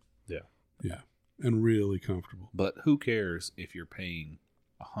sale. Yeah. Yeah, and really comfortable. But who cares if you're paying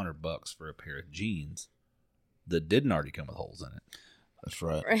 $100 for a pair of jeans that didn't already come with holes in it, That's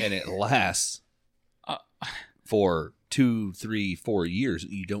right. Right. and it lasts for 2, 3, 4 years?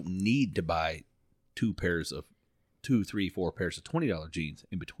 You don't need to buy 2, 3, 4 pairs of $20 jeans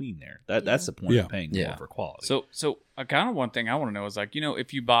in between there. That's the point Yeah. of paying Yeah. more for quality. So kind of one thing I want to know is like,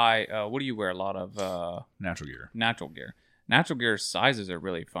 if you buy what do you wear a lot of natural gear. natural gear. Natural gear sizes are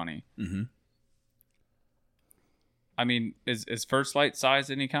really funny. Mm-hmm. I mean, is First Light size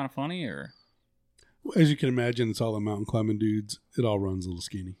any kind of funny or? As you can imagine, it's all the mountain climbing dudes. It all runs a little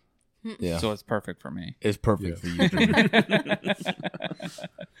skinny. Yeah. So it's perfect for me. It's perfect Yeah. for you.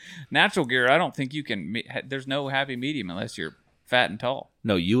 Natural gear, I don't think you can. There's no happy medium unless you're fat and tall.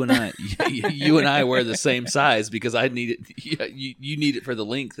 No, you and I wear the same size because I need it. You need it for the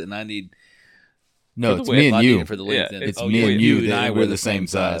length, and I need. No, For it's the me width. and I need you. it for the length. Yeah, and, it's oh, me yeah, and you and that I wear wear the same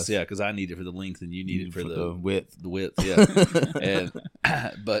size. Yeah, because I need it for the length, and you need it for the width. the width. Yeah, and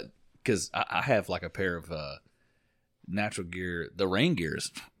but because I have like a pair of natural gear. The rain gear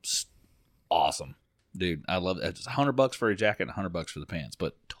is awesome, dude. I love it. It's $100 for a jacket and $100 for the pants,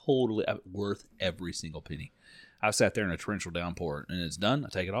 but totally worth every single penny. I've sat there in a torrential downpour and it's done. I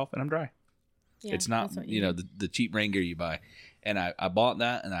take it off and I'm dry. Yeah, It's not, that's what you know, the cheap rain gear you buy. And I bought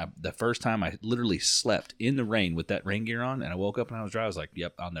that, and the first time I literally slept in the rain with that rain gear on, and I woke up and I was dry. I was like,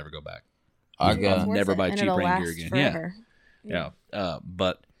 "Yep, I'll never go back." I It's got worth never it, buy and cheap it'll rain gear last again. forever. Yeah.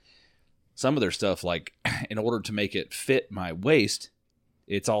 But some of their stuff, like in order to make it fit my waist,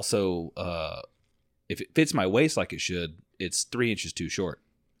 it's also if it fits my waist like it should, it's 3 inches too short.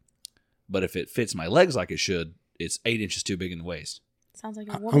 But if it fits my legs like it should, it's 8 inches too big in the waist. Sounds like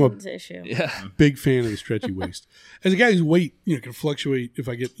a I'm a- woman's issue. Yeah. Big fan of the stretchy waist. As a guy whose weight, can fluctuate. If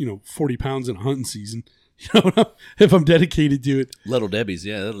I get 40 pounds in a hunting season, if I'm dedicated to it, Little Debbie's,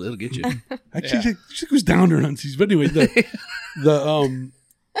 yeah, it'll get you. actually she goes down during hunting season. But anyway,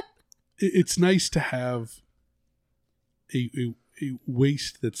 it's nice to have a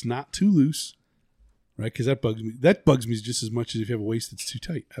waist that's not too loose, right? Because that bugs me. That bugs me just as much as if you have a waist that's too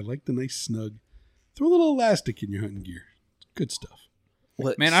tight. I like the nice snug. Throw a little elastic in your hunting gear. Good stuff.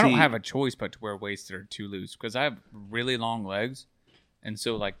 Man, I don't have a choice but to wear waists that are too loose because I have really long legs. And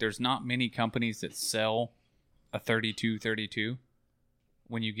so, like, there's not many companies that sell a 32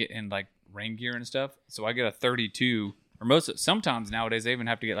 when you get in, like, rain gear and stuff. So I get a 32, or sometimes nowadays they even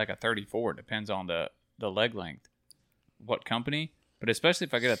have to get, like, a 34. It depends on the leg length, what company. But especially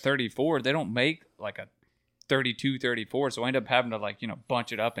if I get a 34, they don't make, like, a 32, 34. So I end up having to, like,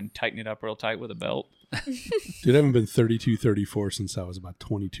 bunch it up and tighten it up real tight with a belt. Dude, I haven't been 32, 34 since I was about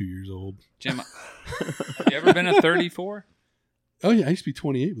 22 years old. Jim, have you ever been a 34? Oh yeah, I used to be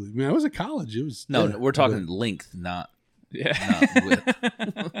 28. Believe me, I was at college. It was No, yeah, we're talking length, not Yeah.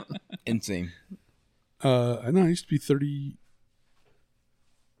 width. Insane. I know I used to be 30.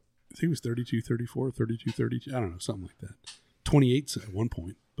 I think it was 32, 34, 32, 32. I don't know, something like that. 28 at one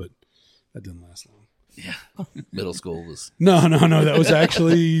point, but that didn't last long. Middle school was. No. That was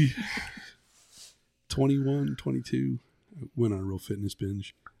actually 21, 22. I went on a real fitness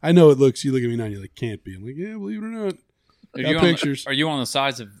binge. I know it looks. You look at me now, and you're like, can't be. I'm like, yeah, believe it or not. Got pictures. Are you on the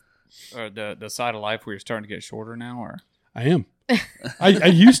sides of, or the side of life where you're starting to get shorter now, or? I am. I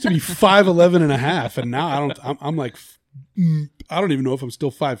used to be 5'11 and a half, and now I don't. I'm like, I don't even know if I'm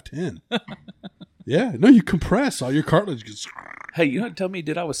still 5'10. Yeah, no, you compress all your cartilage gets. Hey, you don't tell me,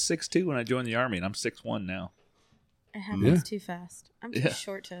 did I was 6'2" when I joined the Army, and I'm 6'1" now. It happens Yeah. too fast. I'm too Yeah.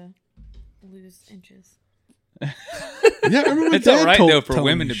 short to lose inches. Yeah, I remember my It's dad all right though for telling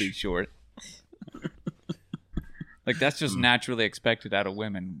women me to be short. Like that's just naturally expected out of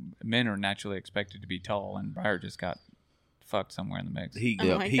women. Men are naturally expected to be tall, and Briar just got fucked somewhere in the mix. He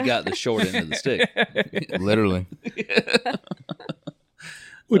Oh my he God. got the short end of the stick. Literally.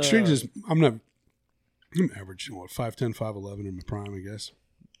 What's strange is I'm average, 5'10", 5'11" in my prime, I guess.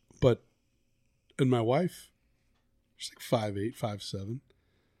 But, and my wife, she's like 5'8", 5'7".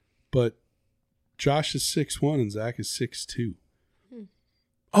 But Josh is 6'1" and Zach is 6'2".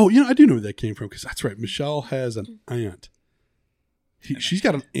 Oh, I do know where that came from, because that's right. Michelle has an aunt. She's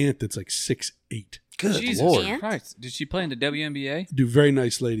got an aunt that's like 6'8". Good Jesus Lord. Aunt? Christ! Did she play in the WNBA? Dude, very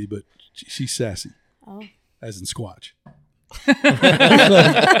nice lady, but she's sassy, Oh. as in Squatch.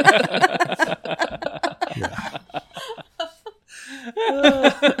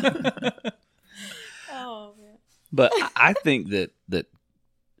 Oh, man. But I think that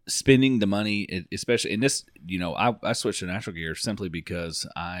spending the money, especially in this, I switched to natural gear simply because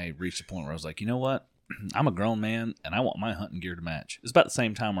I reached a point where I was like, you know what? I'm a grown man and I want my hunting gear to match. It's about the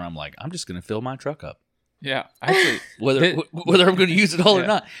same time where I'm like, I'm just going to fill my truck up. Yeah, actually, Whether I'm going to use it all or Yeah.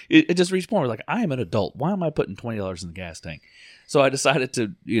 not. It just reached a point where like, I am an adult. Why am I putting $20 in the gas tank? So I decided to,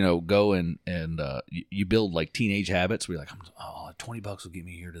 go and you build like teenage habits where you're like, $20 will get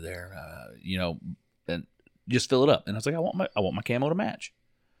me here to there, and just fill it up. And I was like, I want my camo to match.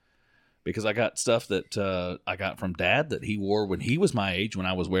 Because I got stuff that I got from Dad that he wore when he was my age, when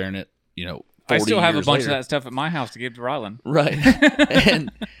I was wearing it, 40 I still have a years bunch later. of that stuff at my house to give to Rylan. Right.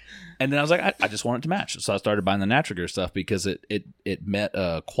 and then I was like, I just want it to match. So I started buying the natural gear stuff because it met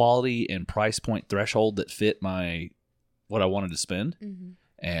a quality and price point threshold that fit what I wanted to spend. Mm-hmm.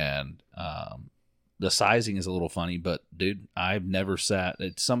 And the sizing is a little funny, but dude, I've never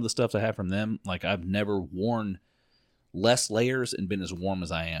some of the stuff I have from them, like I've never worn less layers and been as warm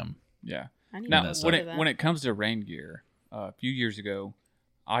as I am. Yeah. I need Now, to when look at that. when it comes to rain gear, a few years ago,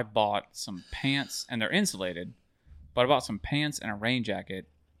 I bought some pants, and they're insulated, but I bought some pants and a rain jacket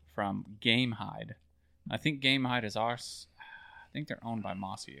from Game Hide. I think Game Hide is ours. I think they're owned by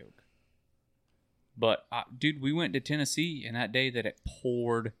Mossy Oak. But, dude, we went to Tennessee, and that day that it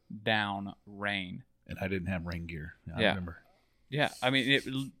poured down rain. And I didn't have rain gear. I Yeah. remember. Yeah, I mean, it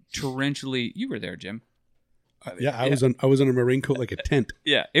torrentially. You were there, Jim. I was under my raincoat like a tent.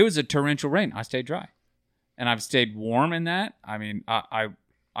 Yeah, it was a torrential rain. I stayed dry, and I've stayed warm in that. I mean,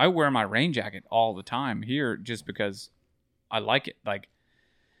 I wear my rain jacket all the time here just because I like it. Like,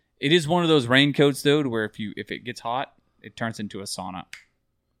 it is one of those raincoats though, to where if it gets hot, it turns into a sauna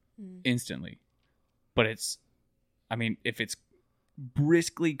instantly. But if it's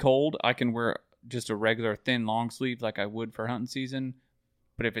briskly cold, I can wear just a regular thin long sleeve like I would for hunting season.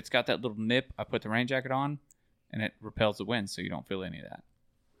 But if it's got that little nip, I put the rain jacket on, and it repels the wind, so you don't feel any of that.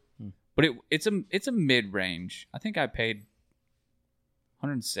 But it's a mid range. I think I paid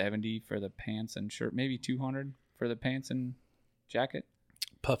 $170 for the pants and shirt, maybe $200 for the pants and jacket.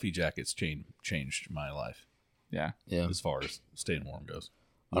 Puffy jackets changed my life Yeah, Yeah. as far as staying warm goes.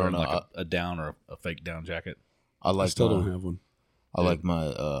 I don't Wearing know. like a down or a fake down jacket. I I like still my, don't have one. I like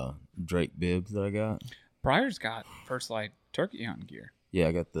my Drake bibs that I got. Briar's got First Light turkey hunting gear. Yeah,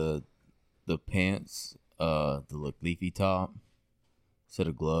 I got the pants, the leafy top, set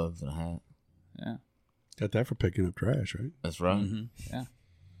of gloves and a hat. Yeah, Got that for picking up trash, right? That's right. Mm-hmm. yeah.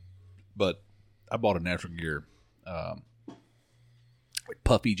 But I bought a natural gear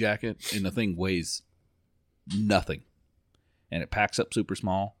puffy jacket, and the thing weighs nothing, and it packs up super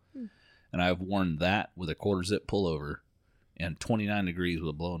small. And I've worn that with a quarter zip pullover and 29 degrees with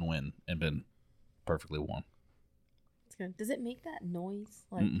a blowing wind and been perfectly warm. It's good. Does it make that noise?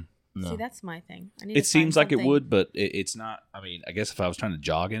 Like, No. See, that's my thing. I need It to seems find like it something- would, but it's not. I mean, I guess if I was trying to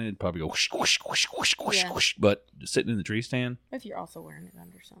jog in it, it'd probably go whoosh, whoosh, whoosh, whoosh, whoosh, Yeah. whoosh. But sitting in the tree stand, If you're also wearing it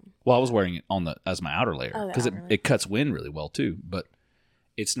under something. well, I was wearing it on the as my outer layer Oh, the because outer layer. it cuts wind really well too. But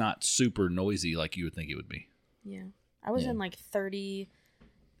it's not super noisy like you would think it would be. Yeah. I was Yeah. in like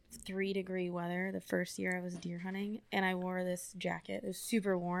 33-degree weather the first year I was deer hunting, and I wore this jacket. It was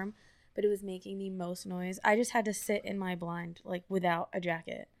super warm, but it was making the most noise. I just had to sit in my blind, like, without a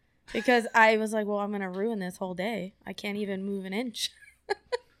jacket. Because I was like, well, I'm going to ruin this whole day. I can't even move an inch.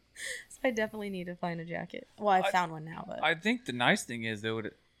 So I definitely need to find a jacket. Well, I found one now, but I think the nice thing is though,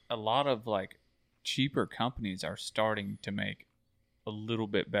 a lot of like cheaper companies are starting to make a little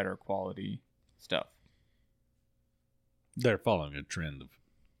bit better quality stuff. They're following a trend of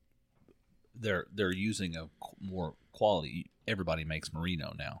they're using a more quality. Everybody makes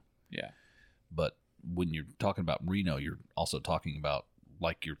merino now, Yeah. but when you're talking about merino, you're also talking about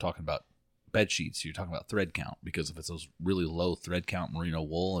like you're talking about bed sheets. You're talking about thread count because if it's those really low thread count merino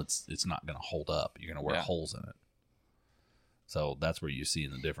wool, it's not going to hold up. You're going to wear Yeah. holes in it. So that's where you see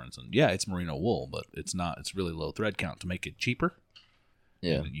the difference. And yeah, it's merino wool, but it's not. It's really low thread count to make it cheaper.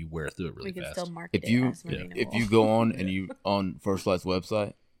 Yeah. And you wear through it really we can fast. still market If you- it as merino If wool. you go on and you on First Light's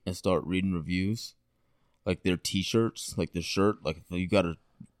website and start reading reviews, like their T-shirts, like the shirt, like if you got a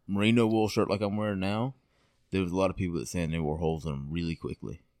merino wool shirt like I'm wearing now, there was a lot of people that saying they wore holes in them really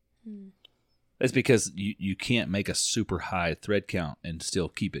quickly. It's because you can't make a super high thread count and still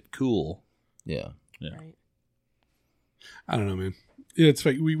keep it cool. Yeah. Yeah. Right. I don't know, man. Yeah, it's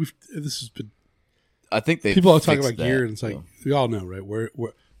like we've this has been I think they people all talk fixed about gear, that, and it's like so. we all know, right?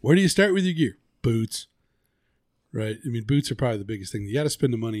 Where do you start with your gear? Boots, right? I mean, boots are probably the biggest thing. You got to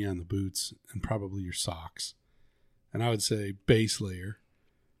spend the money on the boots and probably your socks, and I would say base layer.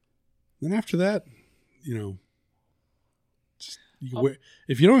 Then after that, you know, just wear,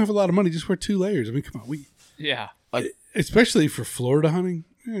 if you don't have a lot of money, just wear 2 layers. I mean, come on, Yeah. especially for Florida hunting.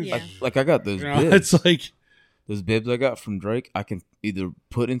 Yeah. Like I got those You know, bibs. it's like Those bibs I got from Drake, I can either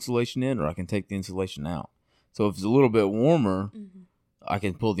put insulation in or I can take the insulation out. So if it's a little bit warmer, I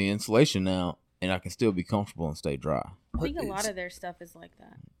can pull the insulation out and I can still be comfortable and stay dry. I think a lot of their stuff is like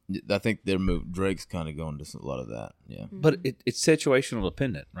that. I think Drake's kind of going to a lot of that. Yeah. But it's situational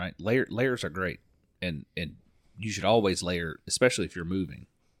dependent, right? Layers are great, and you should always layer, especially if you're moving.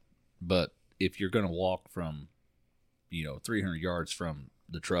 But if you're going to walk from, 300 yards from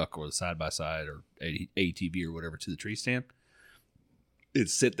the truck or the side by side or ATV or whatever to the tree stand,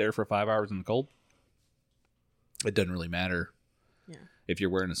 it's sit there for 5 hours in the cold. It doesn't really matter. Yeah. If you're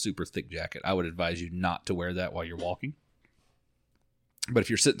wearing a super thick jacket, I would advise you not to wear that while you're walking. But if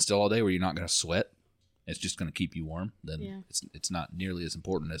you're sitting still all day where you're not going to sweat, it's just going to keep you warm, then Yeah. it's not nearly as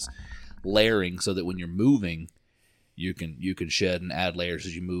important as layering so that when you're moving, you can shed and add layers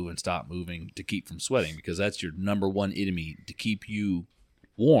as you move and stop moving to keep from sweating, because that's your number one enemy to keep you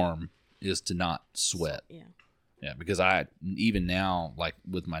warm is to not sweat. Yeah. Yeah, because I even now, like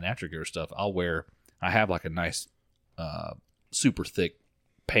with my Natural Gear stuff, I have like a nice super thick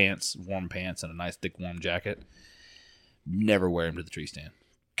pants, warm pants, and a nice thick warm jacket. Never wear them to the tree stand.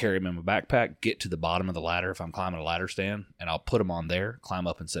 Carry them in my backpack, get to the bottom of the ladder if I'm climbing a ladder stand, and I'll put them on there, climb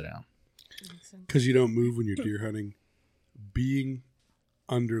up and sit down. Makes sense. because you don't move when you're deer hunting. Being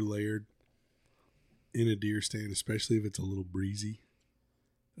underlayered in a deer stand, especially if it's a little breezy,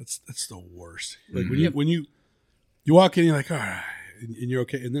 that's the worst. Like when you walk in, you're like, all right, and you're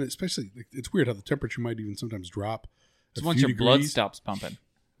okay, and then especially like, it's weird how the temperature might even sometimes drop. It's a once few your blood degrees. stops pumping.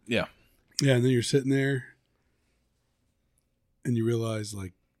 Yeah. Yeah, and then you're sitting there, and you realize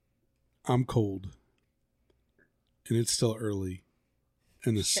like I'm cold, and it's still early,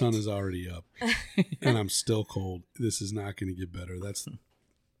 and the sun is already up, and I'm still cold. This is not going to get better. That's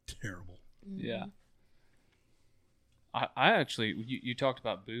terrible. Yeah. I actually, you talked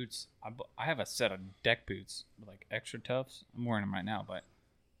about boots. I have a set of deck boots with like extra tufts. I'm wearing them right now, but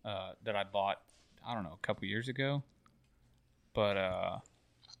that I bought, I don't know, a couple years ago. But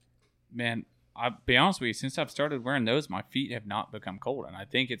man, I'll be honest with you, since I've started wearing those, my feet have not become cold, and I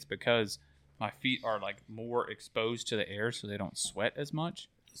think it's because my feet are like more exposed to the air, so they don't sweat as much.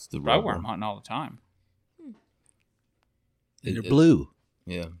 It's the But I wear rubber. them hunting all the time. And they're blue.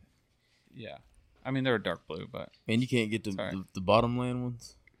 Yeah. Yeah, I mean they're a dark blue, but And you can't get Sorry. the bottom land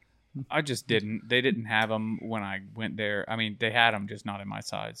ones. I just didn't. They didn't have them when I went there. I mean, they had them, just not in my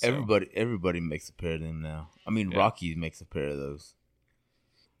size. So. Everybody makes a pair of them now. I mean, Yeah. Rocky makes a pair of those.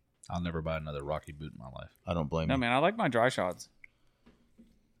 I'll never buy another Rocky boot in my life. I don't blame No, you. man, I like my dry shots.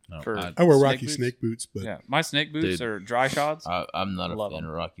 No, For- I, I wear Snake Rocky boots? snake boots, but Yeah, my snake boots Dude. are dry shots. I'm not a Love fan 'em.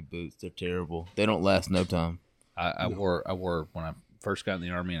 of Rocky boots. They're terrible. They don't last no time. I wore when I first got in the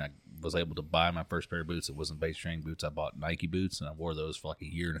Army and I was able to buy my first pair of boots. It wasn't base training boots. I bought Nike boots, and I wore those for like a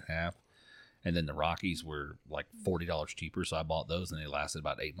year and a half. And then the Rockies were like $40 cheaper, so I bought those, and they lasted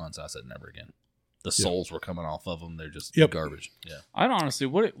about 8 months. I said never again. The soles were coming off of them. They're just garbage. Yeah. I'd honestly,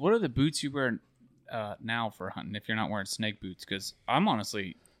 what are the boots you wear now for hunting if you're not wearing snake boots? Because I'm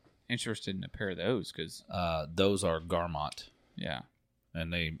honestly interested in a pair of those. Because those are Garmot. yeah,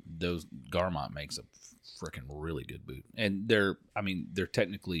 And those Garmot makes a freaking really good boot. And they're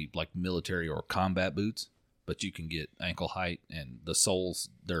technically like military or combat boots, but you can get ankle height, and the soles,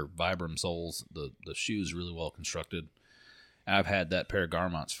 they're Vibram soles. The shoe's really well constructed. And I've had that pair of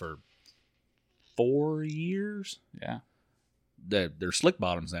Garmots for 4 years. yeah, They're slick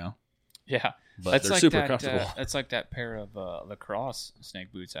bottoms now, yeah. but they're super comfortable. That's like that pair of lacrosse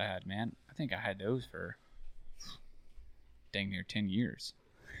snake boots I had, man. I think I had those for dang near 10 years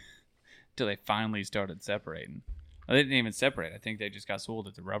till they finally started separating. Well, they didn't even separate. I think they just got sold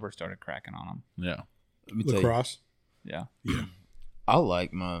that the rubber started cracking on them. Yeah. Let me tell you, Lacrosse. Yeah, I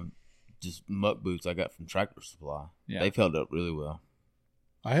like my just muck boots I got from Tractor Supply. Yeah. They've held up really well.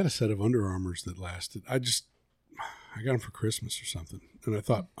 I had a set of Under Armours that lasted. I got them for Christmas or something, and I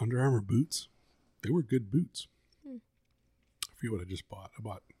thought Under Armour boots, they were good boots. I forget what I just bought.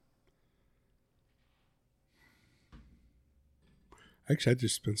 Actually, I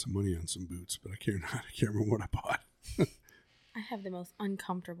just spent some money on some boots, but I can't remember what I bought. I have the most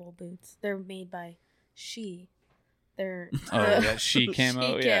uncomfortable boots. They're made by She. They're that She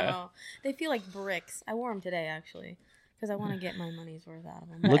camo. She Yeah, camo. They feel like bricks. I wore them today actually because I want to get my money's worth out of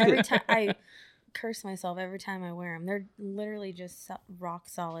them. But every time I curse myself every time I wear them. They're literally just rock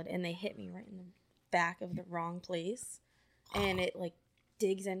solid, and they hit me right in the back of the wrong place, and it like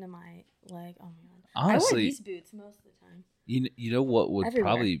digs into my leg. Oh my god! I Honestly, wear these boots most of the time. You know what would Everywhere.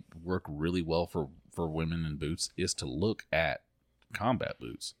 probably work really well for women in boots is to look at combat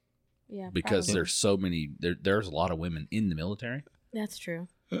boots, Yeah, because probably. there's so many. There's a lot of women in the military. That's true.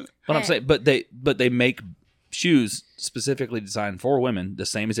 But I'm saying, but they make shoes specifically designed for women, the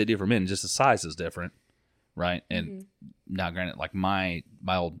same as they do for men. Just the size is different, right? And now, granted, like my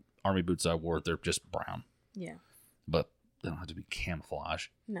old army boots I wore, they're just brown, Yeah. but they don't have to be camouflage.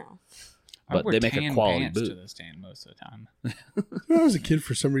 No. I But wear they make a tan quality pants boot. to the stand most of the time. When I was a kid,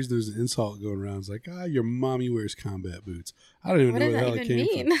 for some reason, there was an insult going around. It's like, your mommy wears combat boots. I don't even What know does where the hell that it even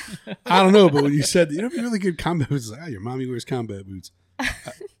came mean? from. I don't know, but when you said, really good combat boots, it's like, your mommy wears combat boots.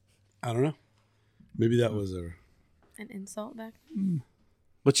 I don't know. Maybe that was An insult back then?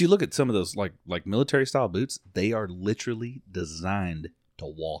 But you look at some of those like military style boots; they are literally designed to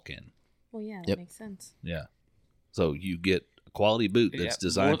walk in. Well, yeah, that Yep. makes sense. Yeah. So you get a quality boot that's Yeah,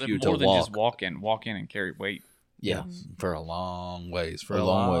 designed for you to more than walk just walk in and carry weight. Yeah. for a long ways, for A a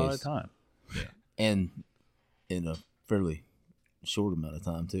long long ways. time. And in a fairly short amount of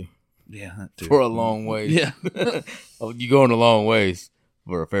time, too. Yeah, that too. For a long ways. Yeah. Oh, you going a long ways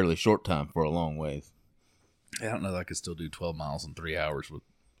for a fairly short time for a long ways. I don't know that I could still do 12 miles in 3 hours with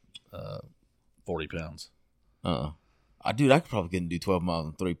 40 pounds. I could probably get and do 12 miles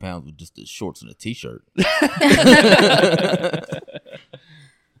and 3 pounds with just the shorts and a t-shirt.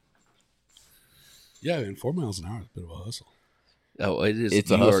 Yeah, man, 4 miles an hour is a bit of a hustle. Oh, it is.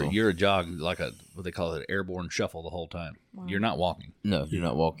 It's a hustle. You're a jog, like a what they call it, airborne shuffle the whole time. Wow. You're not walking. No, you're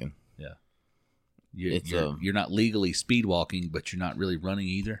not walking. It's, You're not legally speed walking, but you're not really running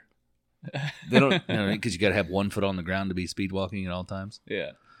either. They don't. Because you got to have one foot on the ground to be speed walking at all times.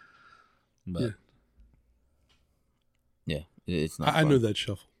 Yeah. But Yeah, it's not. I know fun. that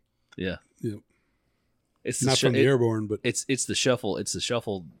shuffle. yeah, Yep. it's Not from the airborne, but It's the shuffle. It's the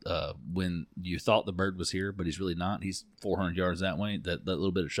shuffle when you thought the bird was here, but he's really not. He's 400 yards that way. That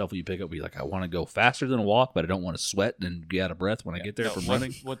little bit of shuffle you pick up, you're like, I want to go faster than a walk, but I don't want to sweat and get out of breath when I get there No, from what-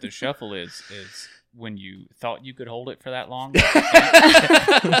 running. What the shuffle is when you thought you could hold it for that long.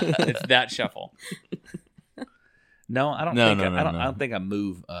 It's that shuffle. No, I don't. No, think no, I, no, I don't. no. I don't think I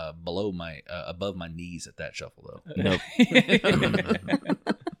move below my above my knees at that shuffle though. Nope.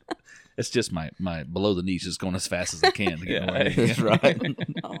 It's just my below the knees just going as fast as I can to get away. That's right.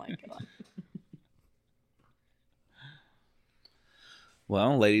 Oh my god.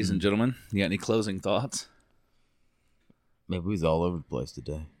 Well, ladies and gentlemen, you got any closing thoughts? Maybe we was all over the place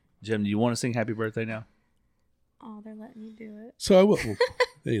today. Jim, do you want to sing Happy Birthday now? Oh, they're letting you do it. so I will.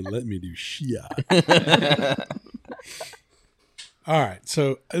 They ain't let me do shit. All right,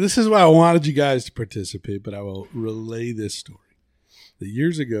 so this is why I wanted you guys to participate, but I will relay this story. That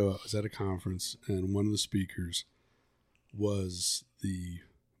years ago, I was at a conference, and one of the speakers was the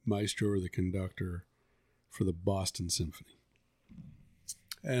maestro or the conductor for the Boston Symphony.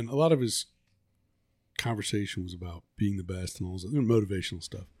 And a lot of his conversation was about being the best and all this motivational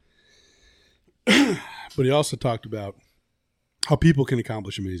stuff. but he also talked about how people can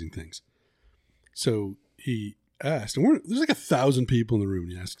accomplish amazing things. So he asked, and there's like 1,000 people in the room.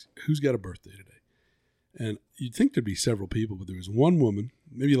 And he asked, who's got a birthday today? And you'd think there'd be several people, but there was one woman.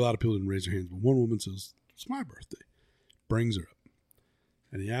 Maybe a lot of people didn't raise their hands, but one woman says, it's my birthday. Brings her up.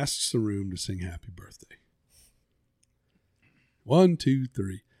 And he asks the room to sing happy birthday. 1, 2,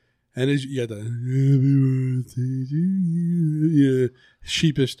 3. And as you got the happy birthday to you,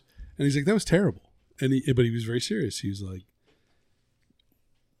 sheepish. And he's like, that was terrible. But he was very serious. He was like,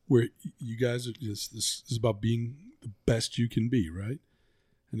 where you guys are, this is about being the best you can be, right?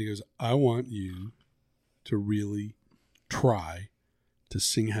 And he goes, I want you to really try to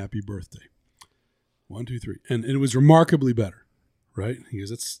sing happy birthday. 1, 2, 3. And it was remarkably better, right? He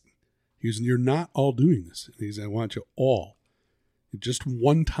goes, you're not all doing this. And he goes, I want you all, just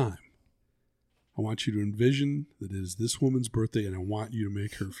one time, I want you to envision that it is this woman's birthday and I want you to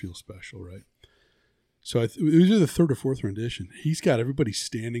make her feel special, right? So it was either the third or fourth rendition. He's got everybody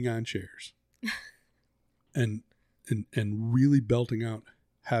standing on chairs and really belting out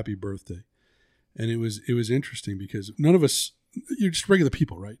happy birthday. And it was interesting because none of us, you're just regular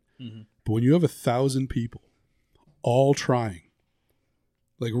people, right? Mm-hmm. But when you have 1,000 people all trying,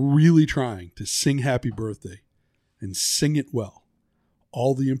 like really trying to sing happy birthday and sing it well,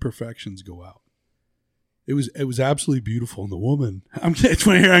 all the imperfections go out. It was absolutely beautiful. And the woman,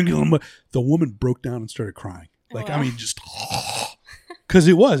 the woman broke down and started crying. Like, wow. I mean, just because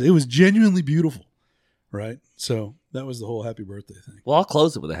it was genuinely beautiful. Right. So that was the whole happy birthday thing. Well, I'll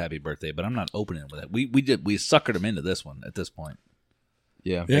close it with a happy birthday, but I'm not opening it with it. We suckered him into this one at this point.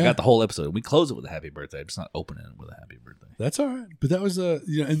 Yeah. I got the whole episode. We close it with a happy birthday. I'm just not opening it with a happy birthday. That's all right. But that was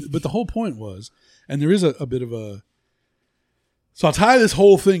but the whole point was, and there is a bit of a, so I'll tie this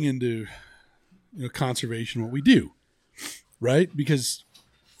whole thing into, conservation, what we do, right? Because,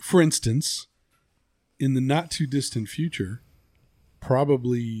 for instance, in the not too distant future,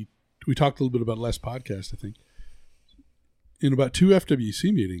 probably, we talked a little bit about last podcast, I think, in about 2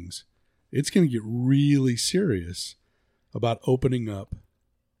 FWC meetings, it's going to get really serious about opening up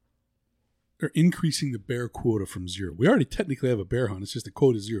or increasing the bear quota from 0. We already technically have a bear hunt. It's just the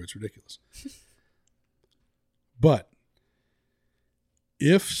quota is 0. It's ridiculous. But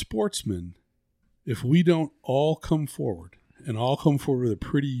if we don't all come forward and all come forward with a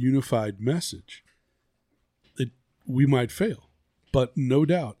pretty unified message, we might fail. But no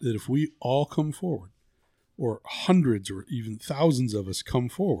doubt that if we all come forward, or hundreds or even thousands of us come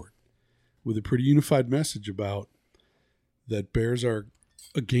forward with a pretty unified message about that bears are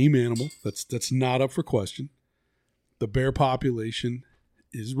a game animal, that's not up for question. The bear population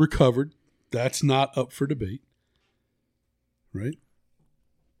is recovered. That's not up for debate. Right?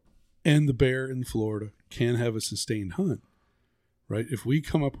 And the bear in Florida can have a sustained hunt. Right? If we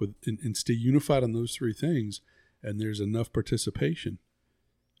come up with and stay unified on those 3 things, and there's enough participation,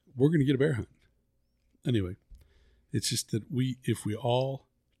 we're going to get a bear hunt. Anyway, it's just that if we all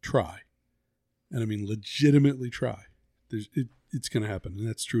try, and I mean legitimately try, it's going to happen, and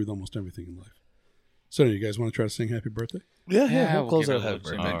that's true with almost everything in life. So, you guys want to try to sing happy birthday? Yeah, we'll close give out it a happy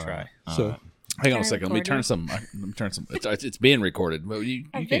legitimate birthday. try. So, Hang on a Can I second. Let me record turn it? some. It's being recorded. But you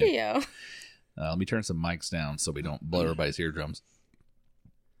A can. video. Let me turn some mics down so we don't blow everybody's eardrums.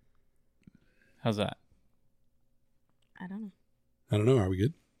 How's that? I don't know. I don't know. Are we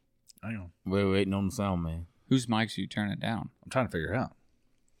good? Hang on. We're waiting on the sound, man. Whose mics you turn it down? I'm trying to figure it out.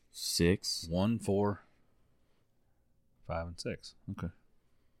 6. 1, 4, 5, and 6. Okay.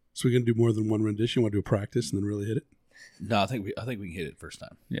 So we're going to do more than one rendition? Want to do a practice and then really hit it? No, I think we can hit it first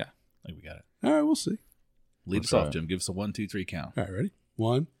time. Yeah. I think we got it. All right, we'll see. Lead us off, Jim. Give us a 1, 2, 3 count. All right, ready?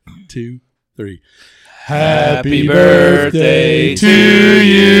 1, 2, 3. Happy birthday to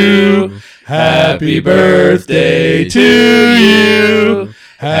you. Happy birthday to you.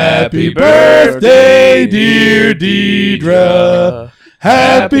 Happy birthday, dear Deidre.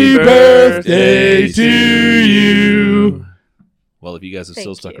 Happy birthday to you. Well, if you guys have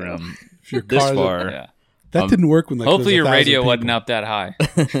still Thank stuck you. around If your this car, far, Yeah. that didn't work when Hopefully your radio wasn't wasn't up that high.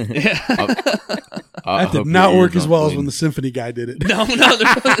 That did not work as well as when the symphony guy did it. no, was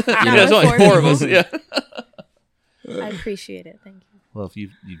there's only 4 4 of us. people. Yeah. I appreciate it. Thank you. Well, if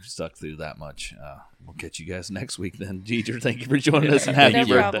you've stuck through that much, we'll catch you guys next week then. Deidre, thank you for joining us and happy No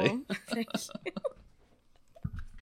birthday. problem. Thank you.